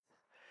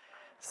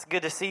It's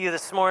good to see you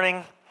this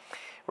morning.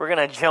 We're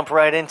going to jump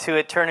right into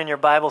it. Turn in your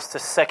Bibles to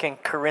 2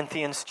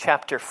 Corinthians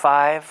chapter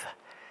 5.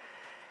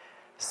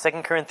 2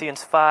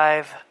 Corinthians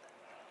 5.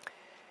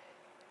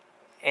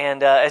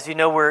 And as you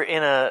know, we're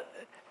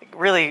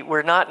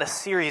not in a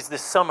series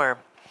this summer.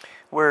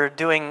 We're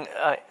doing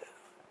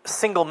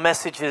single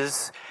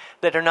messages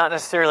that are not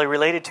necessarily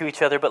related to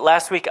each other. But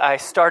last week I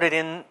started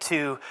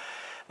into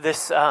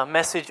this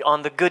message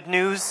on the good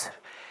news.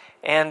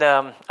 And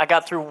I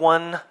got through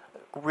one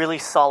really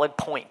solid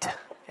point,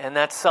 and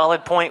that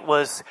solid point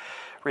was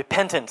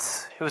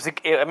repentance.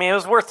 It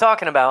was worth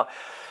talking about.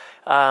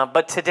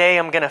 But today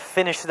I'm going to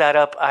finish that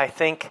up. I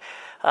think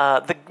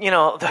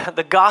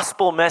the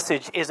gospel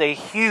message is a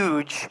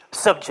huge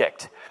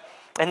subject,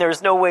 and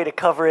there's no way to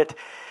cover it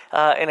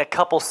in a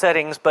couple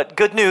settings. But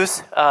good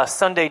news,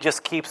 Sunday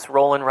just keeps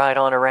rolling right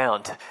on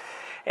around,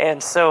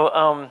 and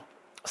so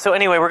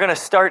anyway, we're going to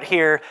start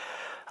here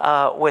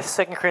with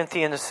 2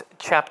 Corinthians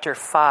chapter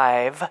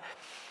 5.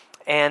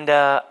 And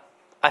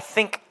I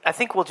think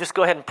we'll just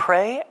go ahead and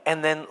pray,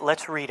 and then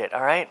let's read it,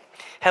 all right?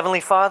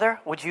 Heavenly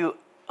Father, would you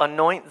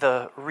anoint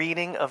the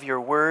reading of your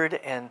word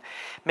and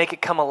make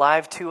it come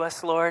alive to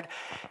us, Lord?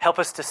 Help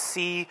us to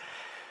see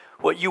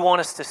what you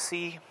want us to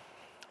see.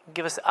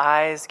 Give us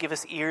eyes, give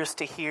us ears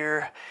to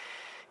hear.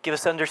 Give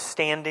us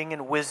understanding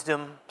and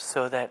wisdom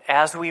so that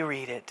as we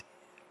read it,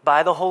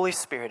 by the Holy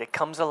Spirit, it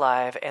comes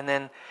alive, and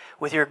then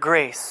with your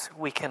grace,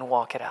 we can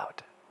walk it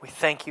out. We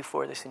thank you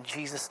for this in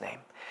Jesus'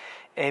 name.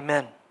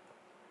 Amen.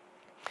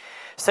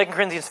 2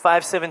 Corinthians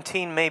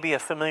 5:17 may be a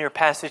familiar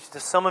passage to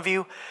some of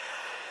you,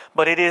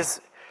 but it is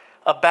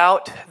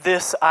about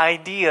this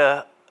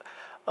idea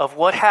of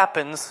what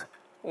happens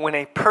when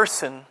a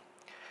person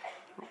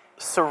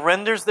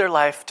surrenders their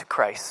life to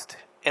Christ.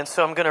 And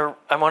so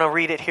I want to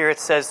read it here.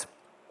 It says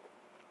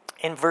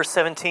in verse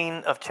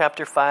 17 of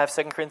chapter 5,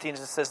 2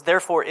 Corinthians, it says,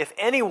 "Therefore, if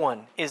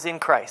anyone is in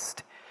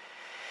Christ,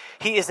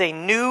 he is a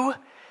new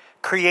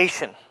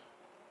creation.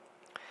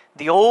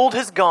 The old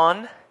has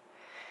gone,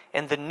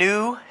 and the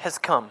new has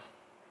come.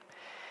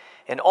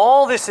 And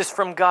all this is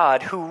from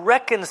God, who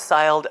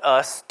reconciled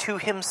us to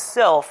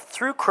himself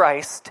through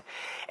Christ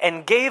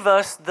and gave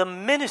us the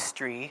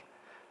ministry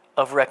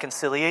of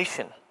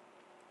reconciliation."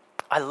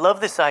 I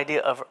love this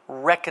idea of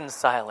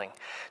reconciling.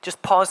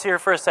 Just pause here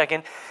for a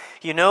second.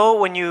 You know,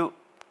 when you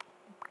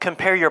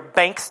compare your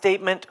bank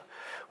statement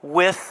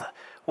with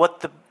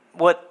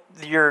what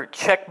your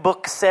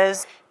checkbook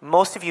says,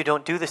 most of you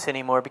don't do this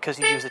anymore because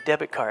you use a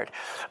debit card.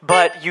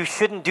 But you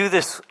shouldn't do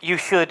this. You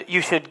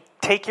should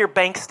take your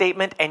bank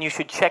statement and you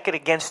should check it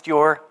against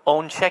your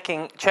own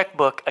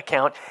checkbook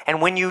account.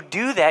 And when you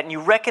do that and you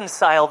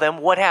reconcile them,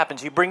 what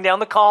happens? You bring down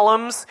the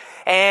columns,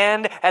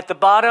 and at the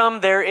bottom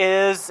there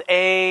is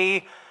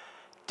a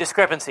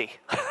discrepancy.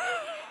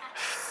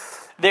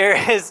 There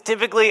is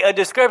typically a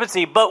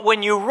discrepancy, but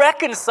when you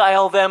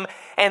reconcile them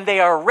and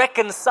they are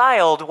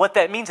reconciled, what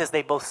that means is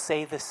they both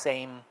say the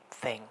same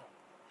thing.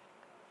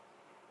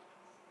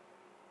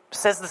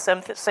 Says the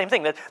same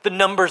thing, that the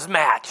numbers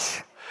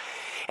match.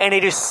 And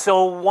it is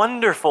so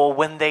wonderful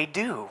when they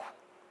do.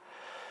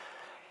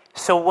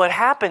 So what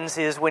happens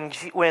is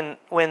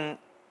when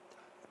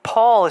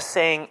Paul is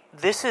saying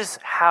this is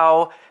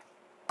how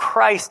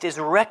Christ is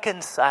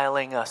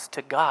reconciling us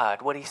to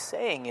God, what he's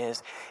saying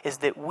is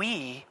that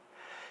we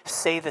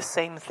say the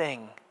same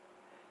thing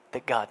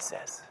that God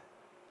says.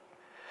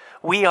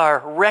 We are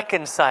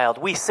reconciled.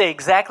 We say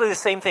exactly the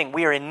same thing.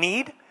 We are in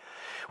need.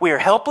 We are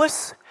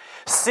helpless.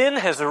 Sin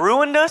has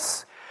ruined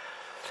us.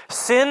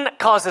 Sin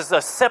causes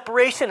us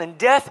separation and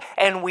death,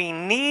 and we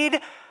need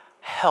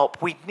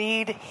help. We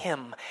need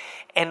him.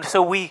 And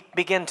so we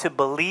begin to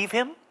believe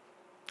him.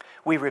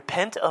 We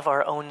repent of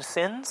our own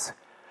sins.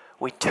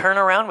 We turn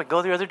around. We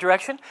go the other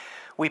direction.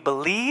 We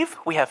believe,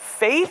 we have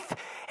faith,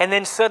 and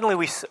then suddenly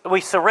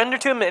we surrender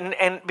to him.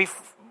 And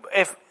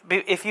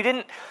if you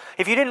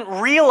didn't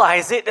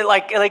realize it,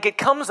 like it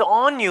comes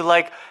on you,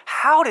 like,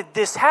 how did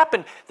this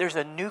happen? There's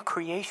a new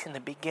creation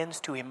that begins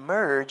to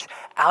emerge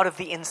out of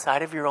the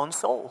inside of your own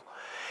soul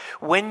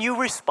when you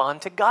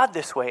respond to God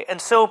this way.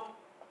 And so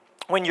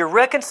when you're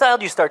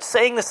reconciled, you start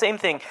saying the same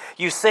thing.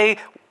 You say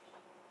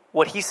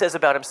what he says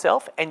about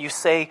himself, and you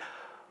say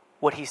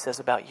what he says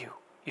about you.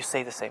 You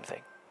say the same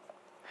thing.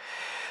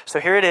 So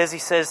here it is. He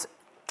says,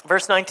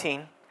 verse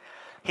 19,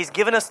 he's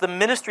given us the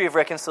ministry of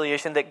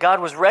reconciliation, that God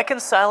was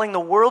reconciling the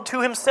world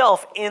to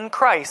himself in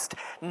Christ,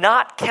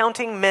 not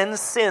counting men's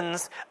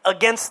sins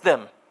against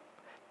them.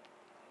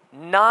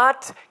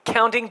 Not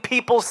counting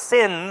people's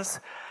sins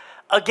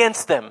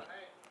against them.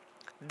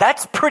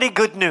 That's pretty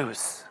good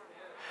news.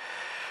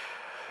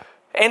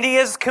 And he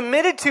has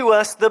committed to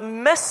us the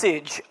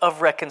message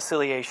of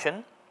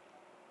reconciliation.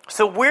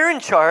 So we're in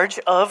charge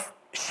of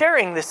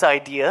sharing this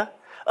idea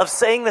of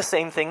saying the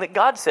same thing that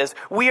God says.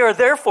 We are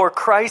therefore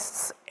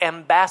Christ's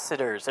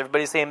ambassadors.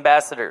 Everybody say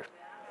ambassador.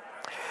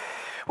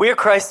 We are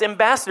Christ's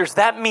ambassadors.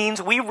 That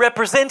means we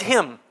represent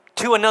him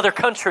to another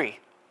country.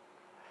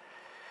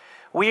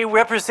 We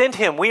represent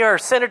him. We are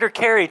Senator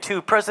Kerry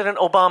to President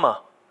Obama.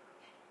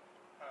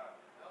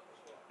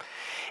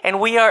 And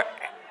we are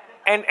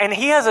And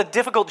he has a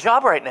difficult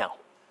job right now.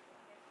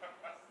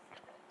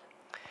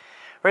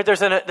 Right?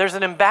 There's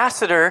an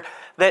ambassador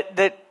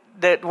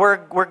that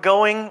we're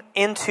going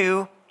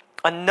into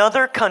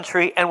another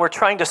country, and we're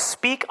trying to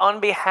speak on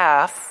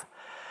behalf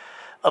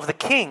of the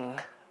king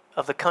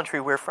of the country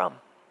we're from.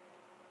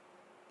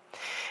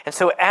 And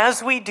so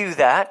as we do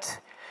that,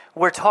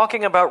 we're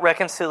talking about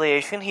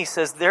reconciliation. He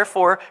says,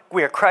 therefore,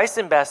 we are Christ's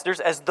ambassadors,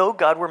 as though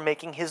God were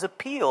making his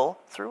appeal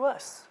through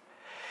us.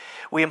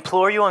 We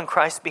implore you on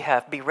Christ's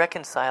behalf, be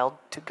reconciled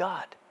to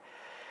God.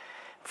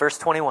 Verse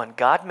 21,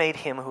 God made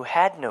him who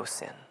had no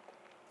sin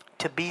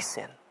to be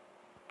sin.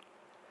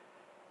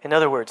 In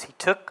other words, he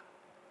took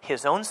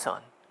his own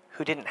son,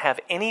 who didn't have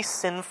any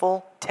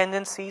sinful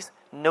tendencies,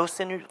 no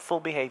sinful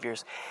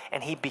behaviors,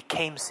 and he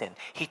became sin.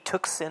 He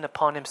took sin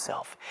upon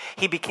himself.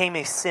 He became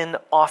a sin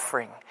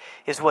offering,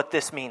 is what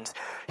this means.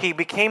 He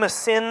became a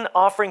sin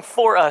offering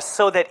for us,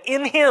 so that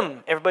in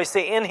him, everybody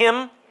say in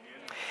him,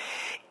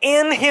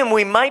 in him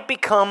we might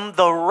become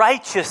the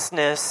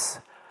righteousness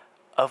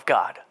of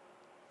God.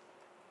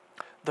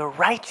 The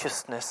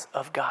righteousness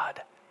of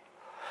God.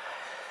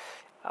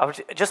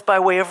 Just by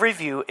way of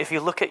review, if you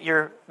look at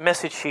your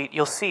message sheet,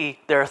 you'll see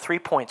there are 3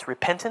 points: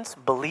 repentance,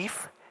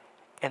 belief,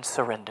 and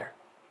surrender.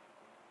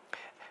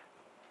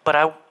 But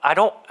I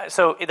don't,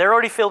 so they're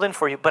already filled in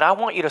for you, but I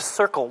want you to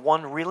circle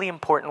one really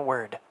important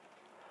word.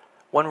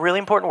 One really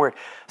important word.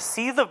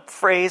 See the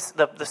phrase,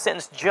 the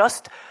sentence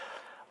just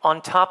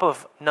on top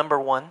of number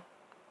 1. Do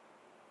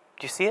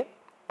you see it?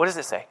 What does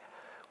it say?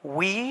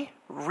 We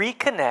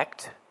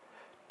reconnect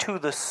to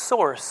the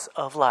source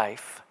of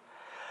life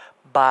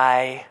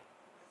by,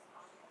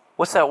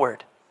 what's that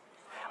word?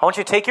 I want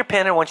you to take your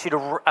pen and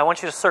I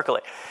want you to circle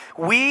it.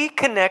 We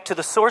connect to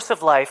the source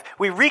of life.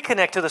 We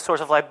reconnect to the source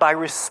of life by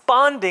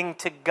responding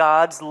to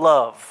God's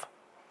love.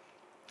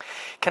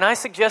 Can I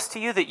suggest to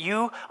you that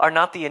you are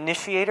not the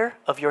initiator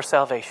of your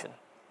salvation?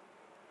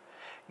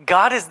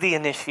 God is the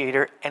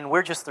initiator and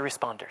we're just the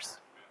responders.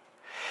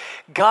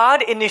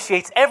 God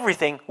initiates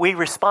everything. We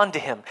respond to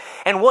him.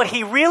 And what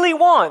he really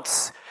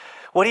wants,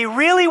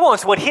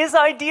 what his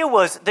idea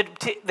was,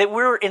 that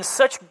we're in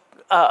such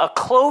a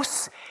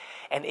close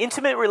and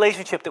intimate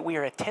relationship that we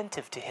are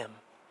attentive to him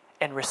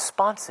and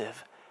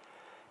responsive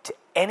to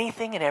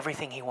anything and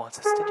everything he wants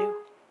us to do.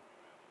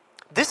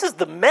 This is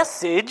the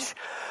message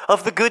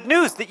of the good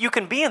news, that you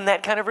can be in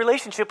that kind of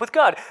relationship with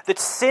God. That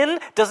sin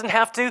doesn't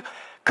have to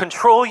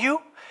control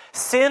you.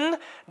 Sin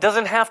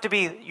doesn't have to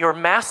be your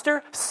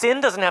master. Sin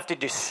doesn't have to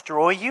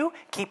destroy you,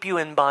 keep you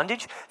in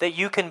bondage. That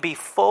you can be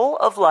full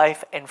of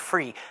life and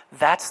free.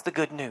 That's the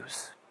good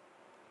news.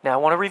 Now, I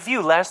want to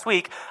review. Last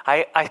week,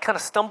 I kind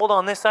of stumbled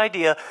on this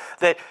idea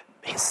that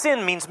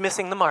sin means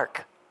missing the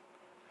mark.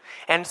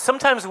 And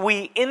sometimes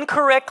we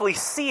incorrectly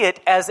see it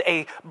as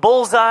a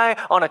bullseye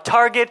on a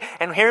target,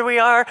 and here we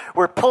are,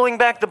 we're pulling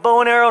back the bow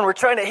and arrow, and we're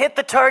trying to hit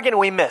the target, and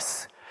we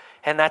miss.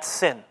 And that's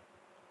sin.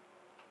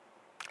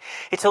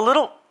 It's a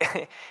little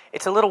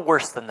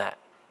worse than that.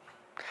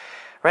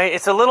 Right?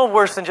 It's a little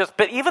worse than just,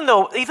 but even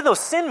though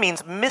sin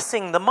means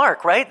missing the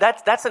mark, right?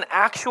 That's an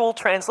actual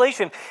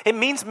translation. It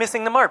means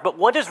missing the mark. But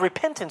what does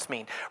repentance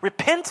mean?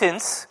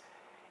 Repentance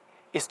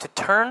is to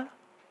turn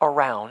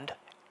around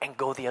and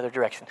go the other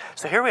direction.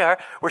 So here we are,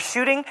 we're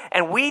shooting,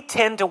 and we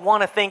tend to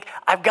want to think,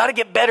 I've got to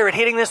get better at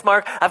hitting this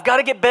mark. I've got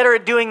to get better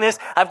at doing this.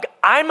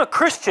 I'm a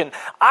Christian.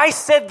 I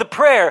said the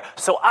prayer,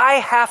 so I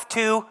have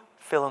to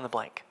fill in the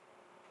blank.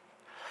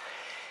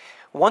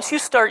 Once you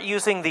start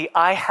using the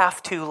I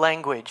have to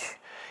language,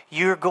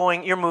 you're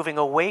moving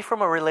away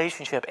from a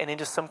relationship and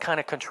into some kind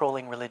of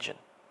controlling religion.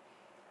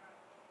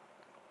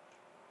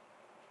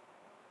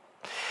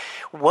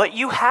 What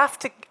you have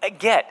to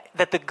get,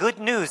 that the good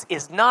news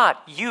is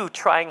not you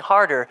trying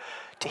harder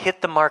to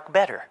hit the mark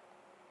better.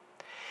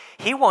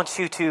 He wants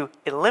you to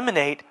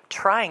eliminate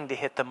trying to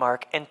hit the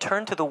mark and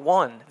turn to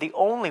the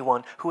only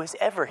one who has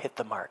ever hit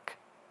the mark.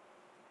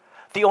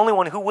 The only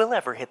one who will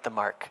ever hit the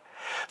mark.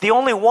 The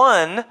only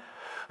one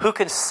who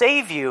can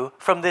save you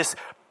from this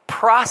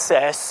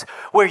process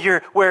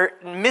where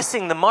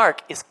missing the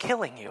mark is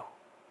killing you.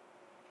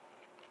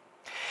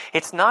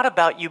 It's not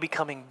about you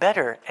becoming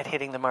better at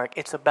hitting the mark.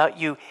 It's about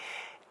you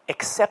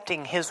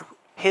accepting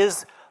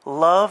his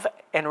love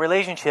and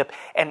relationship.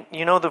 And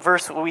you know the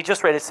verse we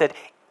just read, it said,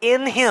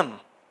 in him,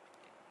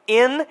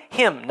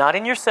 not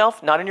in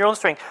yourself, not in your own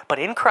strength, but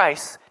in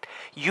Christ,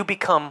 you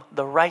become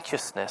the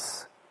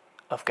righteousness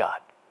of God.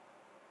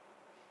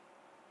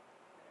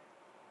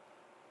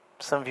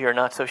 Some of you are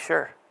not so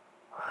sure.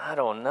 I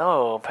don't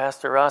know,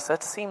 Pastor Ross,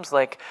 that seems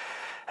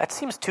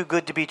too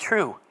good to be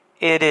true.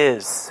 It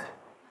is.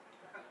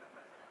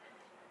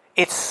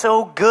 It's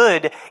so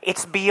good,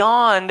 it's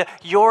beyond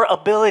your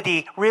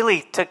ability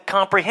really to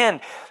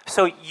comprehend.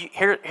 So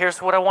here's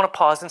what I want to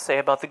pause and say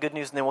about the good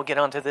news, and then we'll get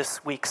on to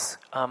this week's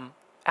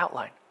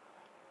outline.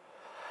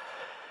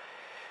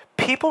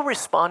 People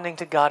responding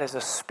to God is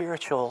a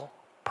spiritual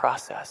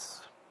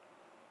process.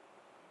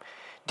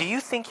 Do you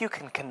think you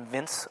can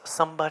convince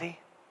somebody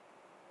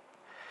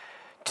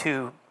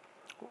to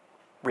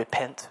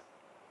repent?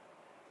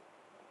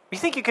 You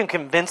think you can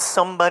convince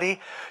somebody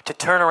to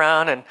turn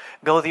around and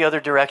go the other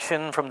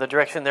direction from the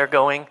direction they're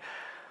going?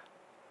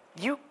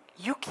 You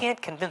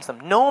can't convince them.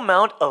 No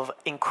amount of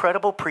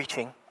incredible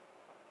preaching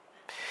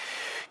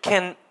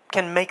can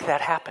make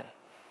that happen.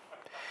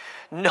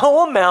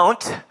 No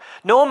amount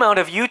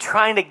of you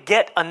trying to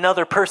get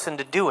another person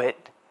to do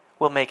it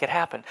will make it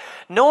happen.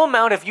 No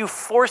amount of you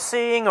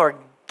forcing or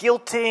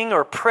guilting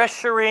or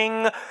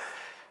pressuring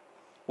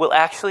will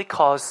actually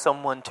cause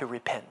someone to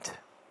repent.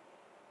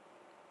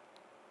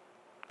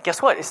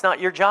 Guess what? It's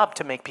not your job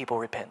to make people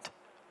repent.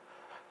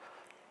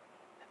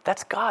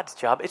 That's God's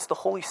job. It's the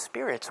Holy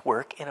Spirit's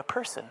work in a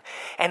person.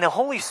 And the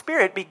Holy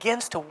Spirit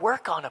begins to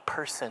work on a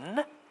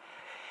person,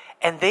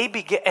 and they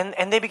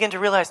begin to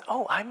realize,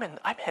 oh, I'm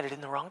headed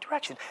in the wrong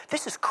direction.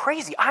 This is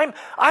crazy.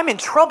 I'm in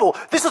trouble.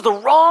 This is the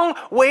wrong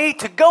way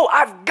to go.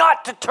 I've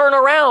got to turn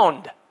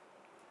around.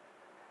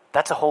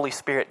 That's a Holy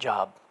Spirit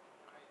job.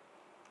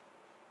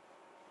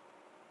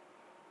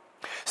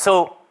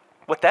 So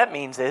what that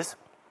means is,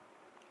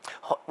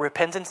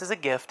 repentance is a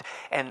gift,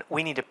 and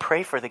we need to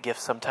pray for the gift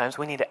sometimes.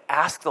 We need to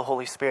ask the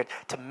Holy Spirit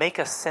to make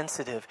us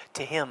sensitive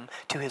to Him,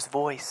 to His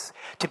voice,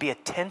 to be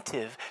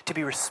attentive, to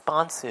be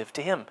responsive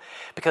to Him.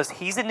 Because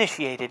He's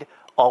initiated,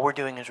 all we're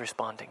doing is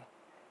responding.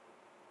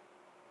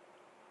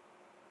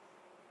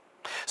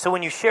 So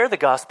when you share the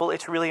gospel,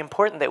 it's really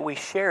important that we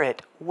share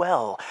it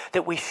well,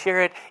 that we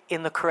share it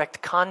in the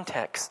correct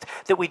context,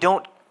 that we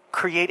don't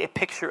create a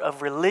picture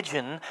of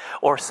religion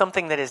or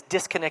something that is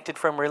disconnected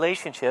from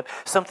relationship,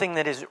 something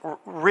that is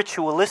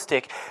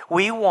ritualistic.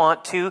 We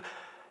want to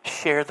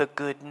share the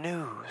good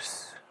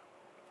news.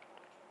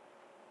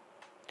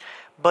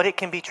 But it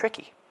can be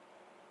tricky.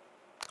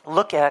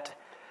 Look at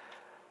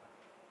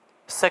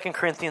 2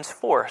 Corinthians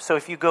 4. So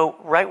if you go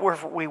right where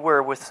we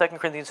were with 2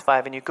 Corinthians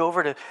 5 and you go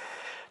over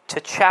to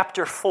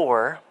chapter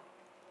 4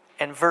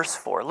 and verse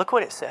 4, look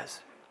what it says.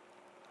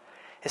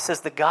 It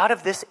says, the God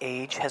of this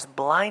age has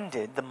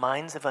blinded the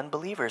minds of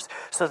unbelievers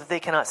so that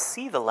they cannot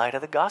see the light of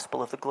the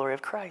gospel of the glory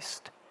of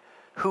Christ,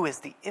 who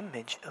is the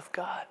image of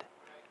God.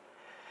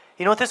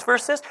 You know what this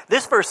verse says?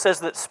 This verse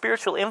says that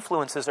spiritual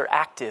influences are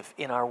active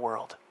in our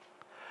world.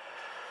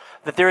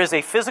 That there is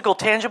a physical,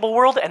 tangible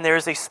world and there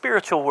is a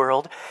spiritual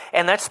world,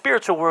 and that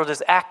spiritual world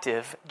is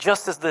active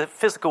just as the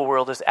physical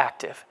world is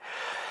active.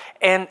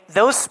 And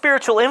those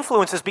spiritual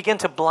influences begin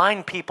to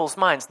blind people's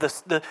minds.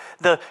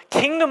 The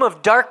kingdom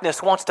of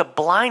darkness wants to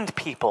blind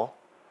people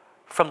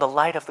from the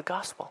light of the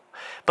gospel.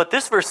 But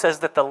this verse says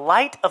that the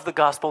light of the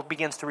gospel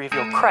begins to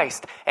reveal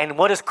Christ. And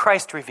what does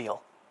Christ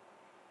reveal?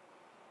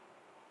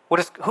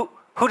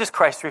 Who does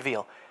Christ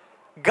reveal?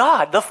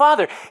 God, the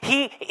Father.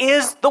 He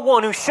is the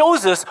one who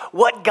shows us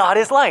what God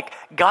is like.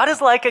 God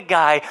is like a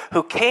guy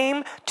who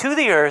came to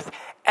the earth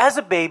as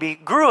a baby,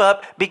 grew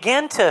up,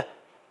 began to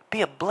be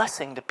a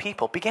blessing to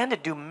people, began to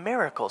do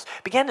miracles,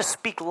 began to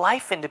speak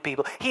life into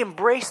people. He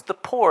embraced the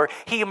poor.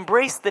 He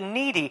embraced the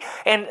needy.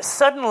 And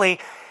suddenly,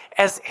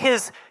 as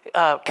his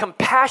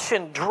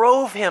compassion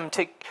drove him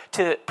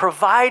to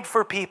provide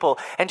for people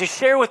and to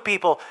share with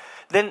people,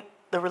 then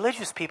the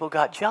religious people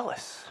got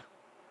jealous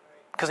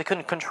because they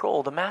couldn't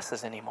control the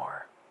masses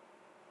anymore.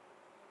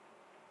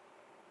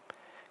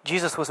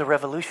 Jesus was a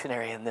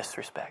revolutionary in this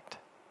respect.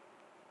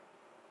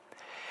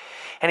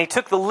 And he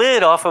took the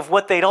lid off of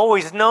what they'd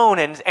always known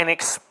and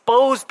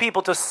exposed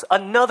people to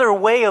another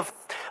way of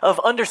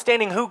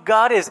understanding who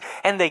God is.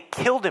 And they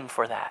killed him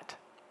for that.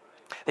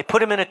 They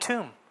put him in a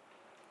tomb.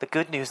 The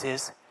good news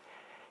is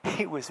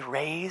he was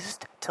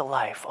raised to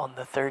life on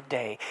the third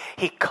day.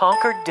 He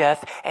conquered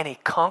death, and he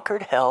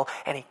conquered hell,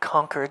 and he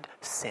conquered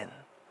sin.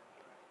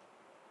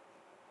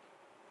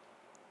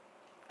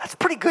 That's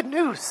pretty good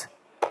news.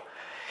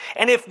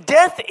 And if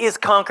death is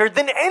conquered,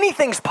 then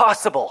anything's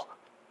possible.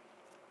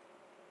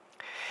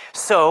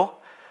 So,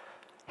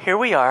 here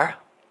we are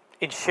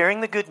in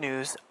sharing the good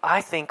news. I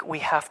think we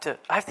have to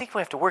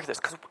work this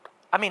because,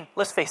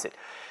 let's face it,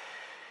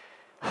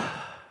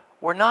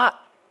 we're not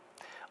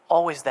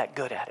always that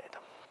good at it.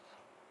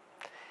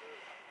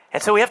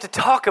 And so we have to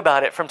talk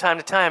about it from time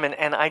to time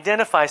and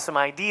identify some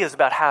ideas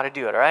about how to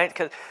do it, all right?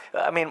 Because,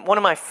 one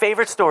of my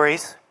favorite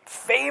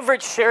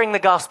sharing the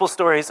gospel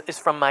stories is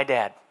from my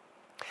dad.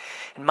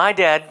 And my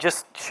dad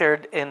just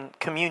shared in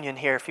communion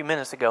here a few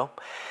minutes ago.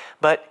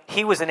 But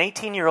he was an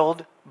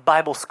 18-year-old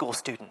Bible school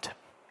student.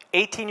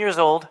 18 years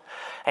old,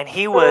 and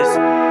he was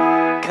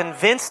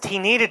convinced he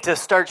needed to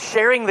start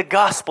sharing the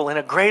gospel in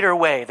a greater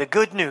way, the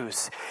good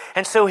news.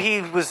 And so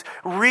he was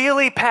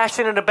really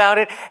passionate about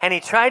it, and he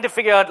tried to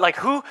figure out,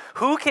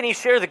 who can he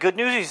share the good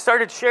news? He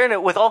started sharing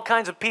it with all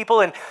kinds of people,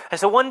 and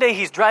so one day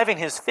he's driving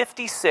his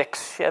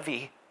 56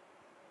 Chevy.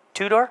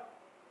 Two-door?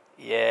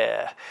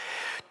 Yeah.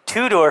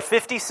 Two-door,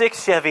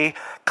 56 Chevy,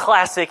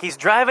 classic. He's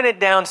driving it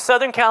down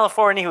Southern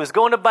California. He was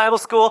going to Bible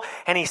school,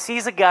 and he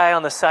sees a guy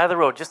on the side of the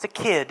road, just a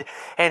kid,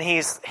 and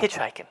he's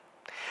hitchhiking.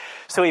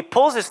 So he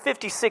pulls his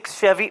 56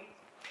 Chevy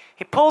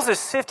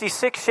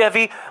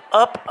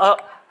up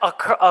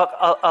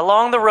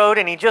along the road,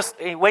 and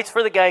he waits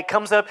for the guy,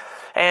 comes up,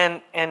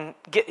 and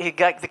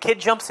the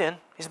kid jumps in.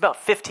 He's about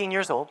 15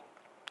 years old.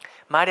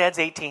 My dad's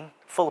 18,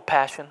 full of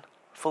passion,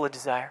 full of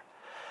desire.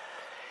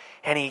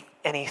 And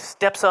he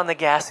steps on the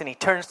gas and he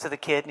turns to the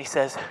kid and he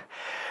says,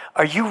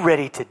 "Are you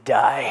ready to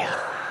die?"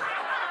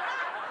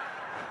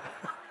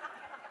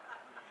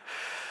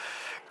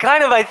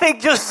 Kind of, I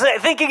think, just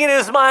thinking in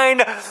his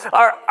mind,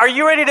 are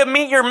you ready to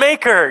meet your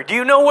maker? Do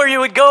you know where you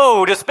would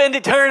go to spend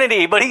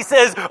eternity? But he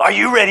says, "Are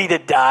you ready to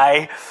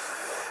die?"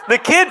 The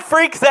kid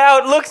freaks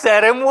out, looks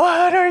at him,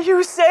 "What are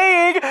you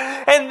saying?"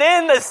 And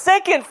then the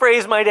second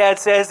phrase my dad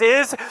says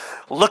is,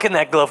 "Look in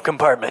that glove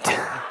compartment."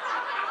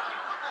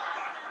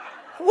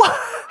 What?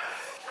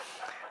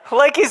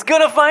 Like he's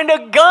going to find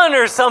a gun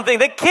or something.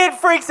 The kid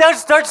freaks out,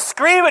 starts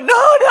screaming, no,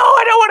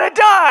 I don't want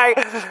to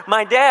die.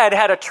 My dad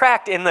had a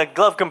tract in the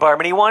glove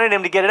compartment. He wanted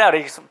him to get it out.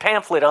 He had a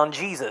pamphlet on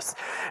Jesus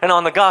and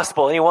on the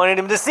gospel, and he wanted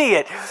him to see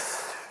it.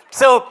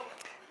 So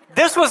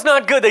this was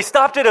not good. They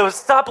stopped at a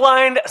stop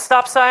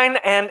sign,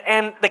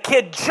 and the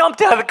kid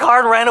jumped out of the car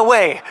and ran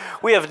away.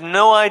 We have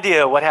no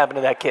idea what happened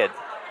to that kid.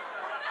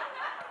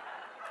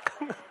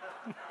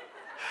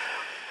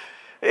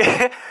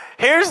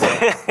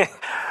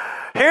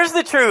 Here's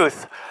the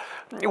truth.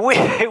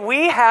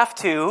 We have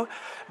to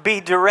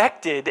be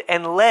directed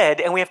and led,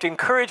 and we have to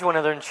encourage one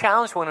another and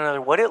challenge one another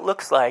what it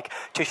looks like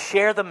to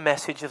share the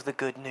message of the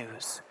good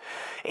news.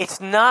 It's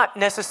not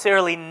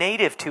necessarily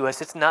native to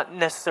us. It's not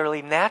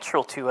necessarily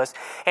natural to us.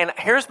 And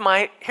here's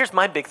my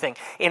big thing.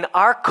 In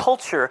our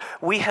culture,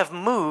 we have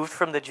moved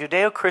from the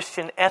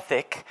Judeo-Christian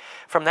ethic,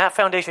 from that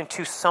foundation,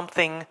 to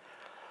something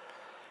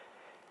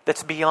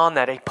that's beyond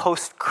that, a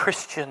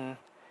post-Christian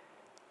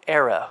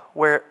era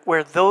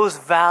where those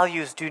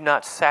values do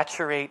not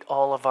saturate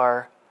all of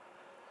our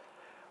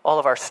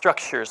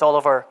structures, all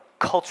of our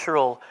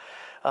cultural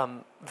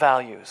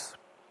values.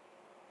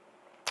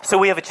 So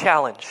we have a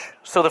challenge.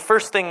 So the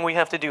first thing we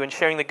have to do in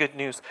sharing the good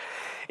news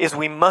is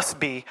we must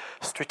be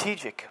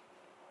strategic.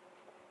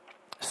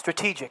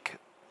 Strategic.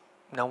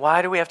 Now,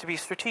 why do we have to be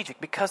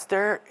strategic? Because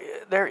there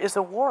is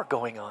a war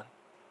going on.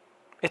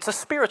 It's a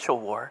spiritual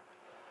war.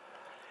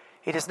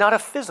 It is not a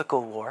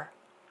physical war.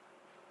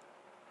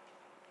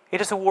 It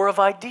is a war of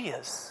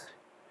ideas.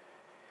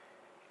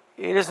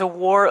 It is a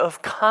war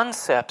of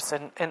concepts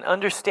and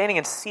understanding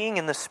and seeing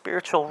in the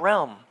spiritual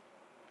realm.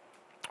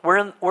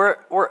 We're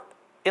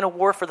in a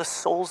war for the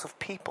souls of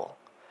people.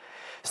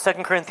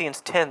 2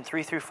 Corinthians 10,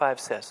 3-5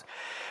 says,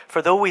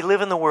 "For though we live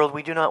in the world,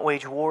 we do not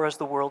wage war as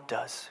the world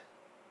does.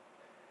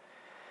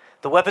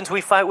 The weapons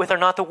we fight with are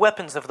not the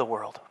weapons of the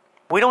world."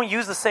 We don't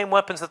use the same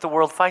weapons that the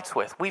world fights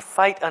with. We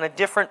fight on a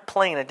different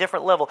plane, a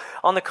different level.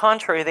 On the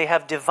contrary, they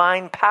have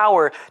divine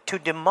power to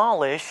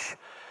demolish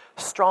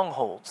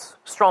strongholds.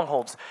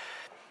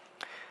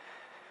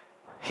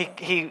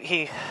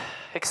 He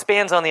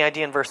expands on the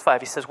idea in verse 5.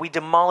 He says, "We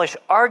demolish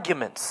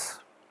arguments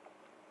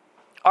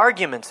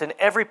and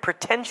every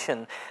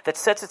pretension that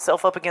sets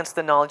itself up against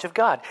the knowledge of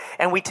God.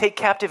 And we take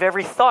captive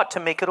every thought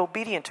to make it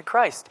obedient to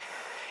Christ."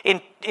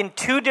 In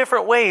two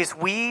different ways,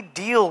 we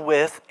deal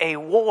with a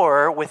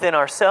war within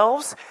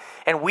ourselves,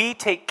 and we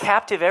take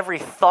captive every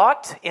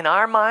thought in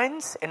our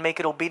minds and make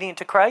it obedient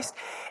to Christ.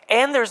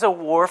 And there's a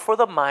war for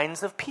the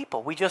minds of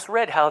people. We just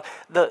read how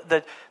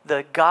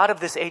the God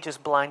of this age has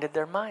blinded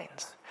their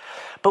minds.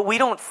 But we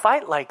don't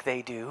fight like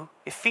they do.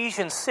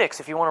 Ephesians 6,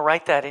 if you want to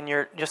write that in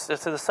your, just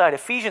to the side,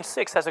 Ephesians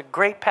 6 has a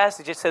great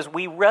passage. It says,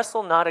 "We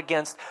wrestle not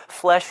against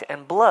flesh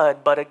and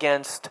blood, but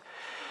against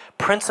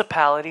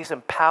principalities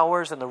and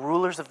powers and the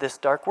rulers of this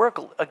dark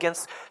world,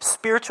 against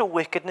spiritual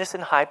wickedness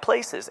in high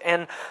places."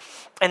 And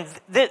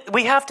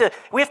we have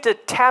to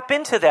tap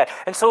into that.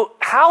 And so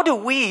how do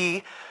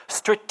we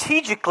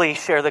strategically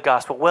share the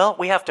gospel? Well,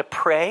 we have to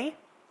pray,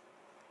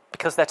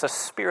 because that's a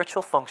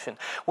spiritual function.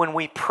 When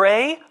we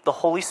pray, the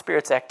Holy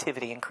Spirit's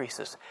activity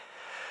increases.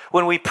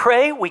 When we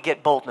pray, we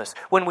get boldness.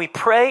 When we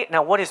pray,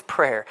 now what is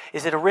prayer?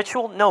 Is it a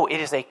ritual? No, it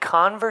is a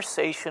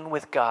conversation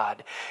with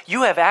God.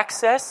 You have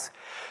access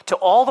to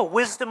all the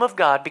wisdom of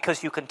God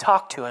because you can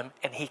talk to Him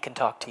and He can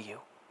talk to you.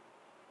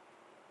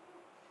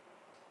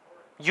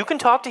 You can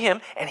talk to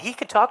Him and He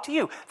can talk to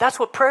you. That's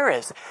what prayer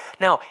is.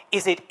 Now,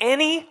 is it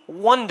any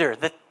wonder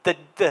that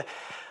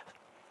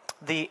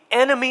the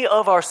enemy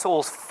of our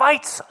souls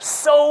fights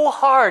so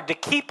hard to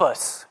keep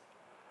us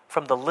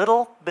from the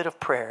little bit of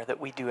prayer that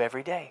we do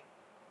every day?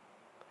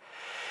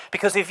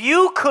 Because if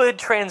you could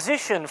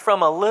transition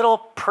from a little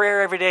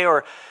prayer every day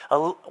or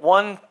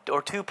one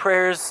or two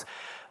prayers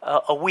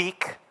a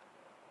week,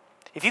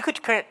 if you could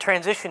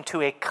transition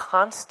to a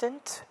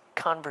constant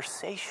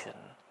conversation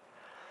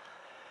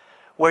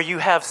where you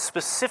have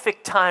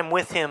specific time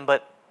with Him,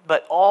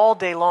 but all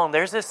day long,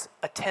 there's this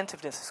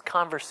attentiveness, this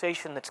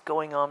conversation that's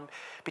going on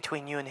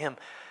between you and Him.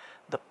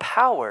 The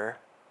power,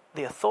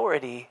 the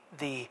authority,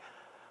 the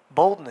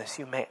boldness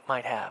you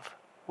might have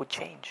would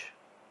change.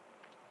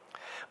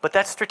 But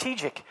that's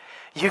strategic.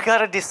 You got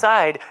to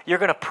decide you're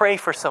going to pray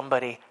for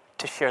somebody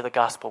to share the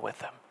gospel with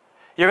them.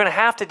 You're going to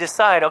have to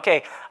decide,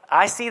 okay,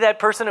 I see that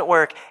person at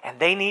work and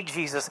they need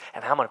Jesus,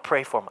 and I'm going to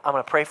pray for them. I'm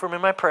going to pray for them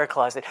in my prayer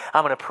closet.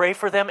 I'm going to pray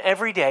for them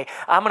every day.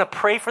 I'm going to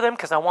pray for them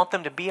because I want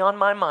them to be on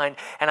my mind.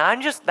 And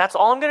that's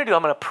all I'm going to do.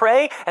 I'm going to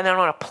pray, and then I'm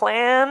going to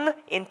plan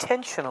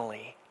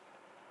intentionally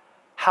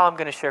how I'm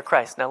going to share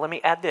Christ. Now, let me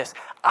add this.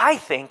 I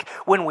think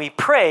when we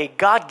pray,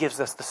 God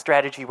gives us the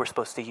strategy we're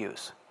supposed to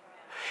use.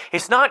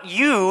 It's not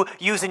you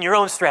using your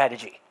own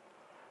strategy.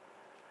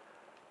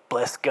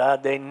 Bless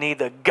God, they need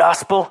the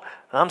gospel.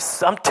 I'm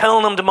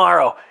telling them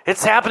tomorrow.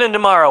 It's happening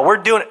tomorrow. We're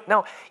doing it.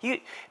 No,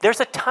 there's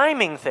a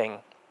timing thing.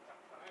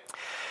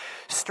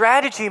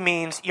 Strategy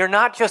means you're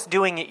not just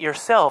doing it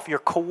yourself. You're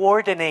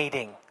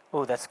coordinating.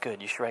 Oh, that's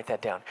good. You should write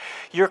that down.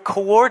 You're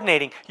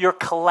coordinating. You're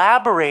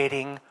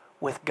collaborating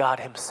with God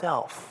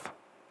himself.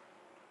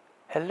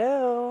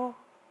 Hello?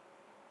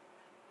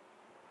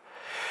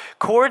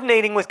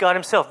 Coordinating with God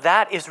himself.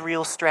 That is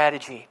real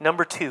strategy.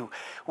 Number 2,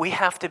 we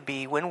have to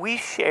be, when we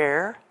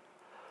share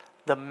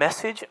the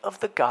message of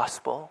the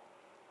gospel,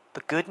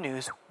 the good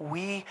news,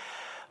 we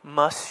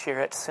must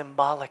share it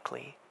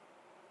symbolically.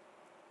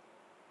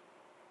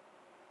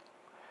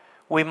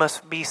 We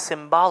must be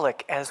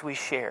symbolic as we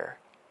share.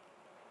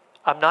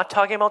 I'm not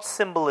talking about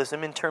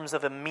symbolism in terms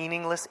of a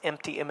meaningless,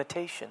 empty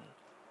imitation.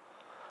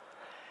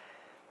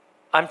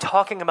 I'm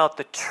talking about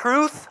the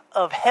truth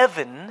of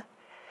heaven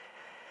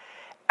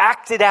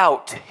acted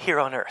out here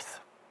on earth.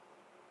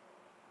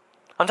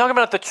 I'm talking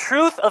about the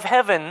truth of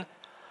heaven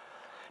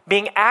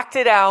being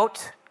acted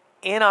out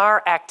in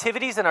our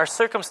activities and our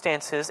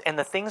circumstances and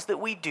the things that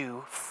we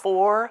do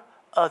for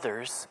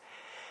others.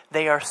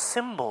 They are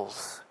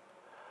symbols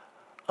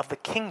of the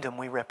kingdom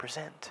we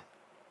represent.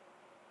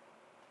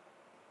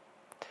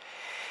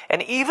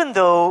 And even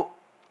though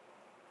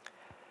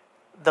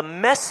the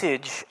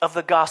message of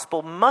the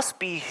gospel must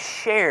be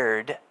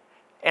shared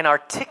and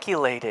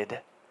articulated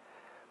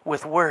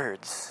with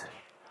words,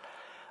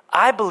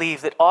 I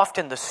believe that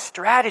often the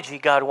strategy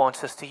God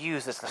wants us to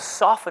use is to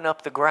soften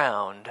up the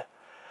ground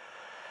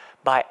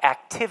by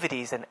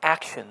activities and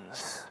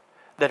actions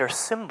that are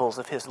symbols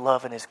of his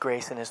love and his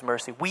grace and his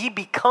mercy. We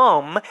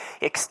become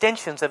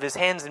extensions of his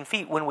hands and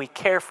feet when we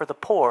care for the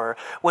poor,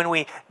 when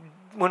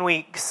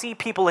we see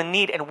people in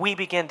need and we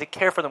begin to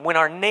care for them, when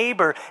our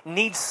neighbor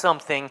needs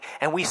something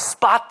and we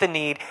spot the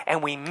need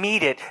and we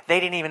meet it, they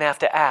didn't even have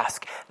to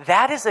ask.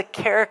 That is a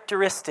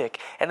characteristic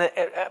and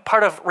a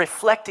part of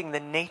reflecting the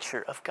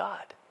nature of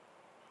God.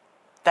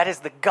 That is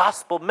the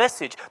gospel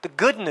message, the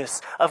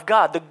goodness of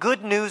God, the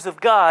good news of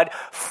God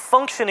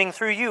functioning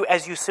through you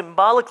as you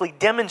symbolically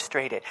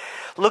demonstrate it.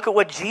 Look at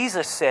what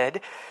Jesus said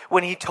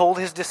when he told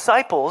his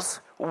disciples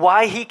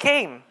why he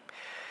came.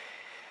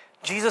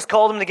 Jesus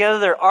called them together.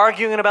 They're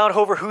arguing about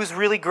over who's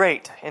really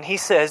great. And he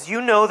says, "You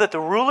know that the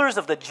rulers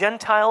of the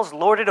Gentiles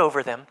lord it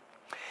over them,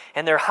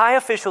 and their high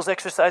officials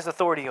exercise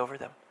authority over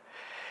them.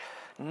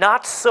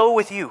 Not so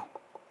with you."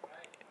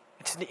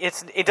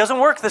 It doesn't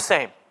work the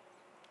same.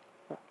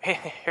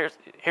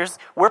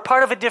 We're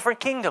part of a different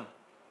kingdom.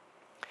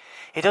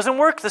 It doesn't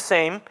work the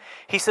same.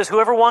 He says,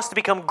 "Whoever wants to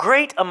become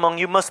great among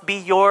you must be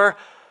your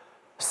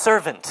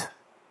servant."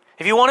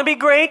 If you want to be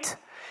great,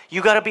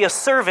 you got to be a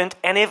servant,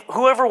 and if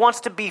whoever wants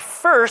to be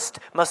first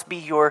must be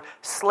your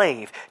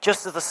slave.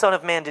 Just as the Son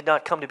of Man did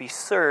not come to be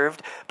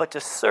served, but to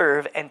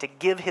serve and to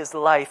give his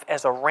life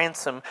as a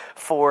ransom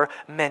for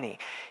many.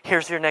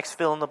 Here's your next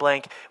fill in the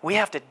blank. We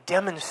have to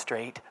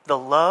demonstrate the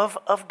love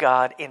of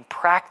God in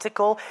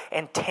practical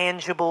and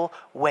tangible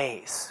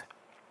ways.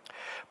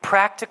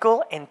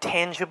 Practical and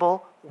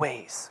tangible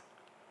ways.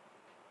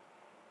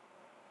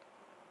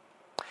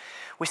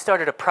 We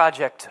started a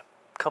project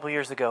a couple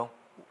years ago,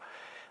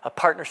 a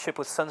partnership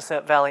with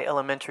Sunset Valley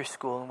Elementary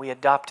School, and we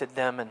adopted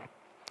them and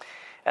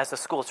as a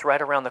school. It's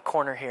right around the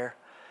corner here.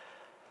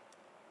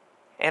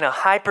 And a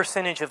high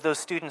percentage of those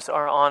students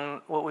are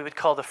on what we would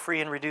call the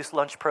free and reduced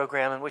lunch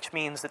program, and which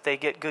means that they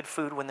get good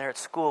food when they're at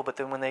school, but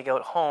then when they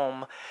go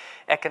home,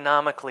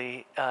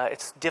 economically,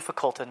 it's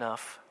difficult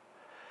enough.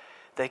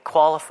 They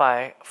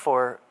qualify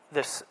for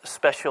this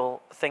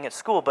special thing at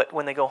school, but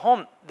when they go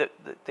home,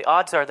 the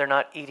odds are they're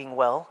not eating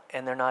well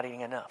and they're not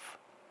eating enough.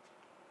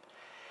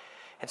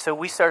 And so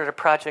we started a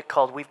project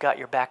called We've Got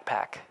Your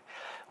Backpack.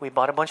 We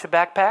bought a bunch of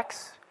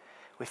backpacks,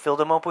 we filled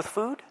them up with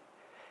food,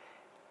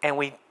 and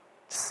we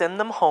send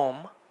them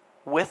home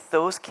with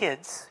those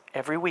kids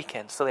every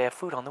weekend so they have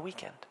food on the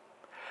weekend.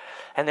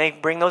 And they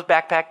bring those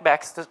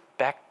backpacks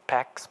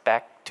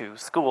back to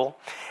school,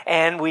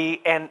 and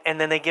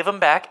then they give them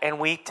back, and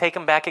we take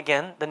them back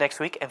again the next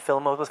week and fill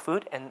them up with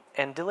food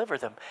and deliver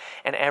them.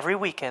 And every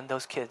weekend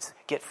those kids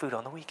get food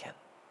on the weekend.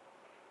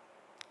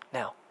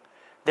 Now,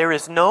 there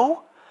is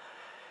no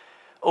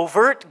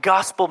overt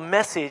gospel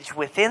message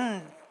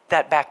within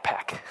that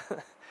backpack.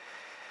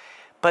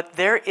 But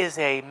there is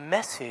a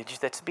message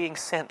that's being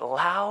sent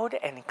loud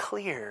and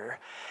clear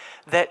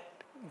that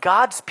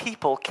God's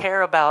people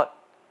care about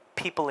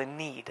people in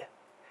need.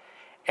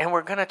 And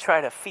we're going to try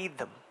to feed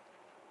them.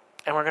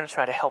 And we're going to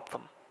try to help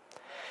them.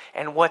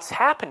 And what's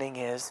happening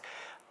is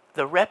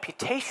the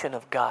reputation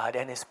of God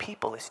and his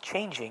people is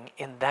changing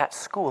in that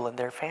school and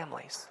their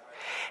families.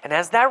 And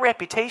as that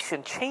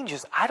reputation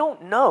changes, I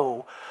don't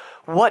know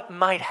what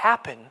might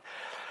happen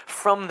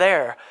from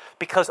there,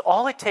 because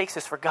all it takes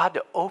is for God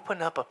to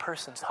open up a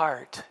person's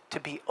heart to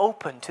be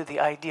open to the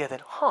idea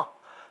that,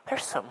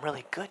 there's something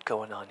really good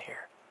going on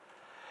here.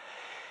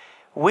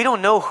 We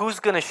don't know who's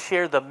going to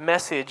share the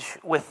message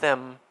with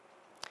them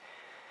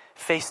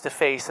face to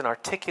face and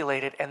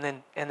articulate it and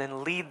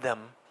then lead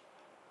them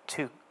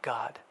to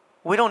God.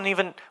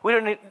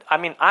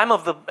 I'm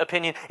of the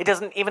opinion it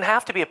doesn't even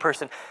have to be a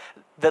person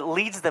that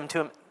leads them to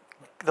Him.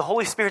 The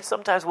Holy Spirit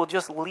sometimes will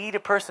just lead a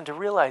person to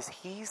realize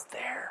He's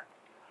there.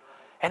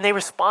 And they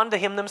respond to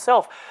Him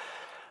themselves.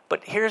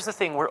 But here's the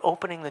thing, we're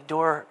opening the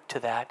door to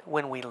that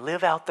when we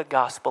live out the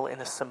gospel in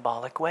a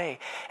symbolic way.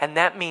 And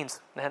that means,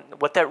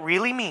 what that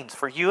really means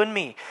for you and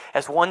me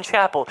as one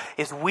chapel,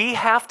 is we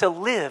have to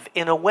live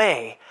in a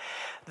way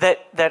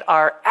that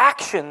our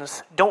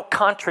actions don't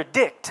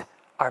contradict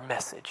our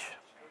message.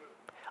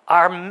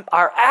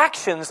 Our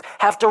actions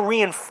have to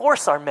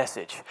reinforce our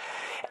message.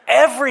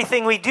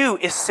 Everything we do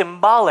is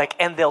symbolic,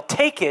 and they'll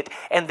take it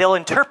and they'll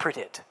interpret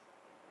it.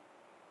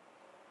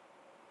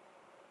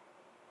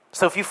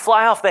 So if you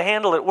fly off the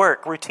handle at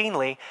work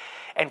routinely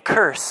and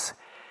curse,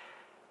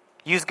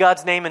 use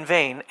God's name in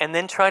vain, and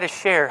then try to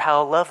share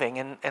how loving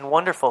and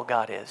wonderful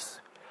God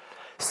is,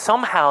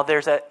 somehow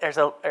there's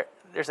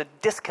a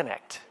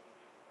disconnect.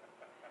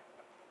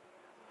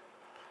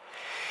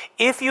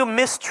 If you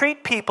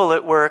mistreat people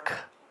at work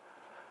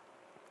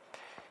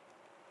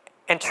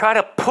and try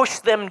to push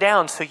them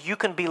down so you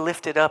can be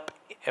lifted up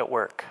at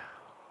work,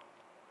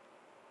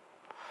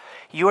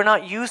 you are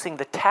not using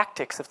the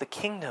tactics of the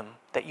kingdom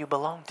that you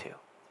belong to.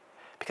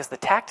 Because the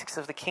tactics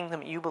of the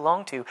kingdom you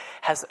belong to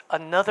has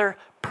another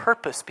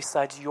purpose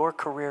besides your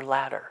career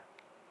ladder.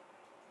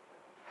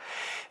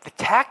 The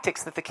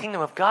tactics that the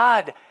kingdom of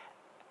God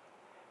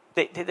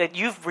that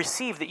you've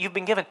received, that you've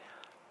been given,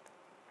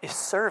 is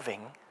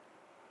serving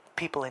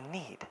people in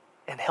need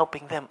and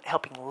helping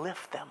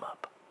lift them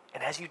up.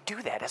 And as you do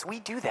that, as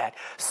we do that,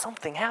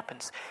 something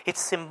happens.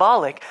 It's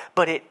symbolic,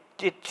 but it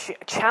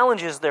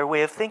challenges their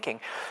way of thinking.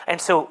 And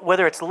so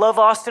whether it's Love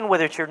Austin,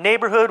 whether it's your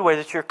neighborhood,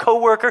 whether it's your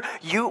coworker,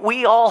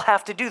 we all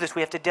have to do this.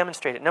 We have to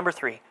demonstrate it. Number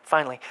three,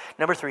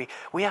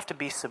 we have to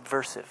be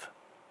subversive.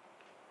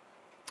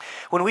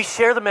 When we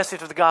share the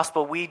message of the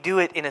gospel, we do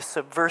it in a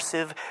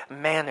subversive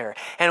manner.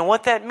 And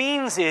what that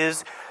means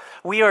is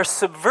we are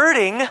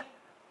subverting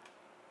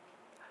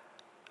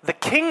the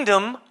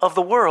kingdom of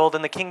the world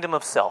and the kingdom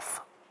of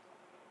self.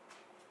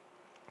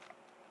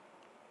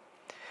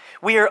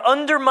 We are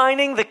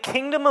undermining the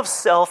kingdom of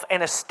self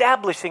and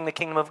establishing the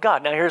kingdom of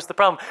God. Now here's the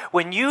problem.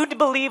 When you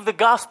believe the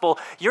gospel,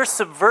 you're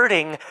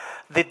subverting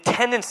the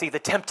tendency, the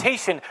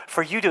temptation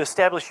for you to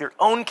establish your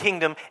own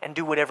kingdom and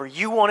do whatever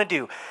you want to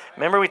do.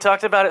 Remember we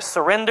talked about it,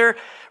 surrender,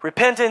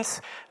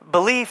 repentance,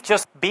 belief,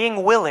 just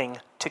being willing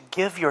to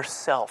give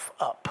yourself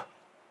up.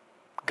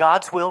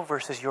 God's will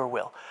versus your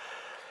will.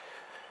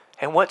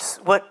 And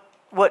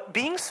what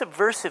being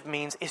subversive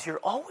means is you're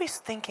always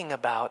thinking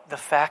about the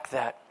fact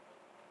that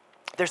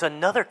there's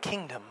another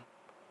kingdom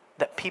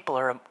that people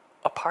are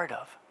a part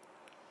of.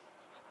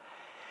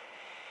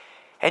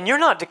 And you're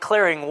not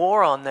declaring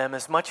war on them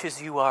as much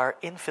as you are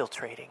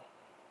infiltrating.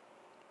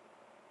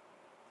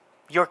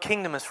 Your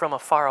kingdom is from a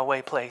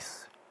faraway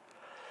place,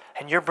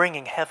 and you're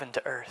bringing heaven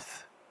to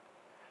earth.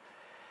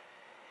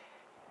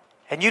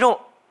 And you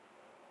don't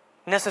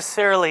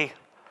necessarily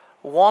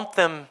want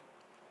them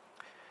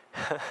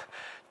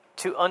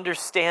to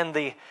understand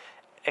the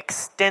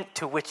extent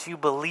to which you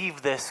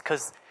believe this,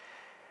 because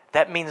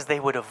that means they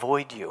would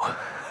avoid you.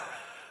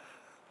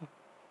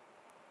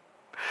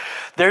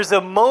 There's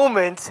a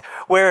moment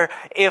where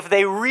if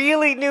they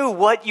really knew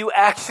what you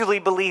actually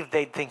believe,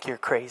 they'd think you're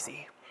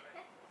crazy.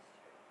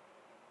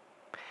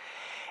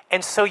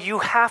 And so you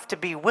have to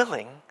be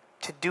willing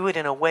to do it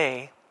in a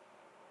way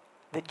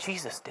that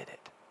Jesus did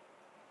it.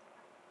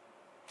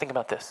 Think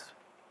about this.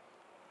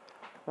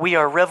 We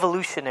are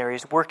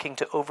revolutionaries working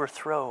to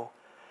overthrow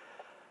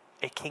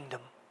a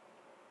kingdom.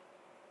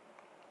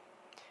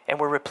 And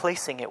we're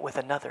replacing it with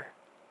another.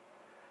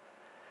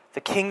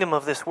 The kingdom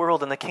of this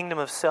world and the kingdom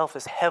of self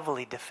is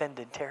heavily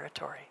defended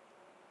territory.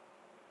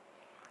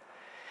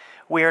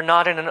 We are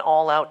not in an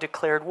all-out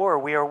declared war.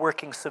 We are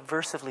working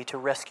subversively to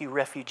rescue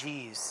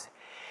refugees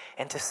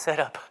and to set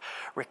up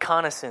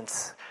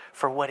reconnaissance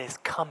for what is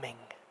coming.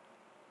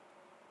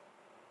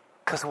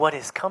 Because what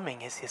is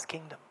coming is His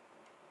kingdom.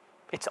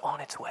 It's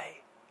on its way.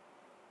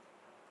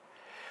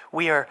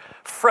 We are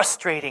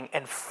frustrating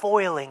and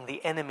foiling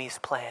the enemy's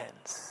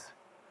plans.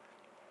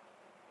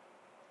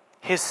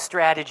 His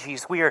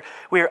strategies, we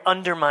are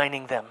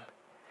undermining them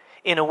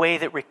in a way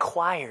that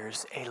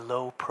requires a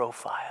low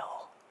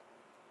profile.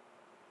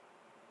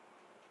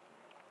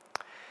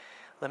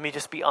 Let me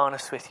just be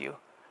honest with you.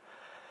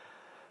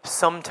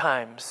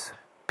 Sometimes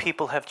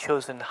people have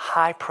chosen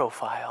high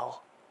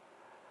profile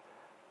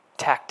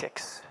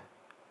tactics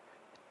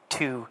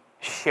to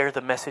share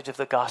the message of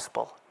the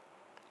gospel,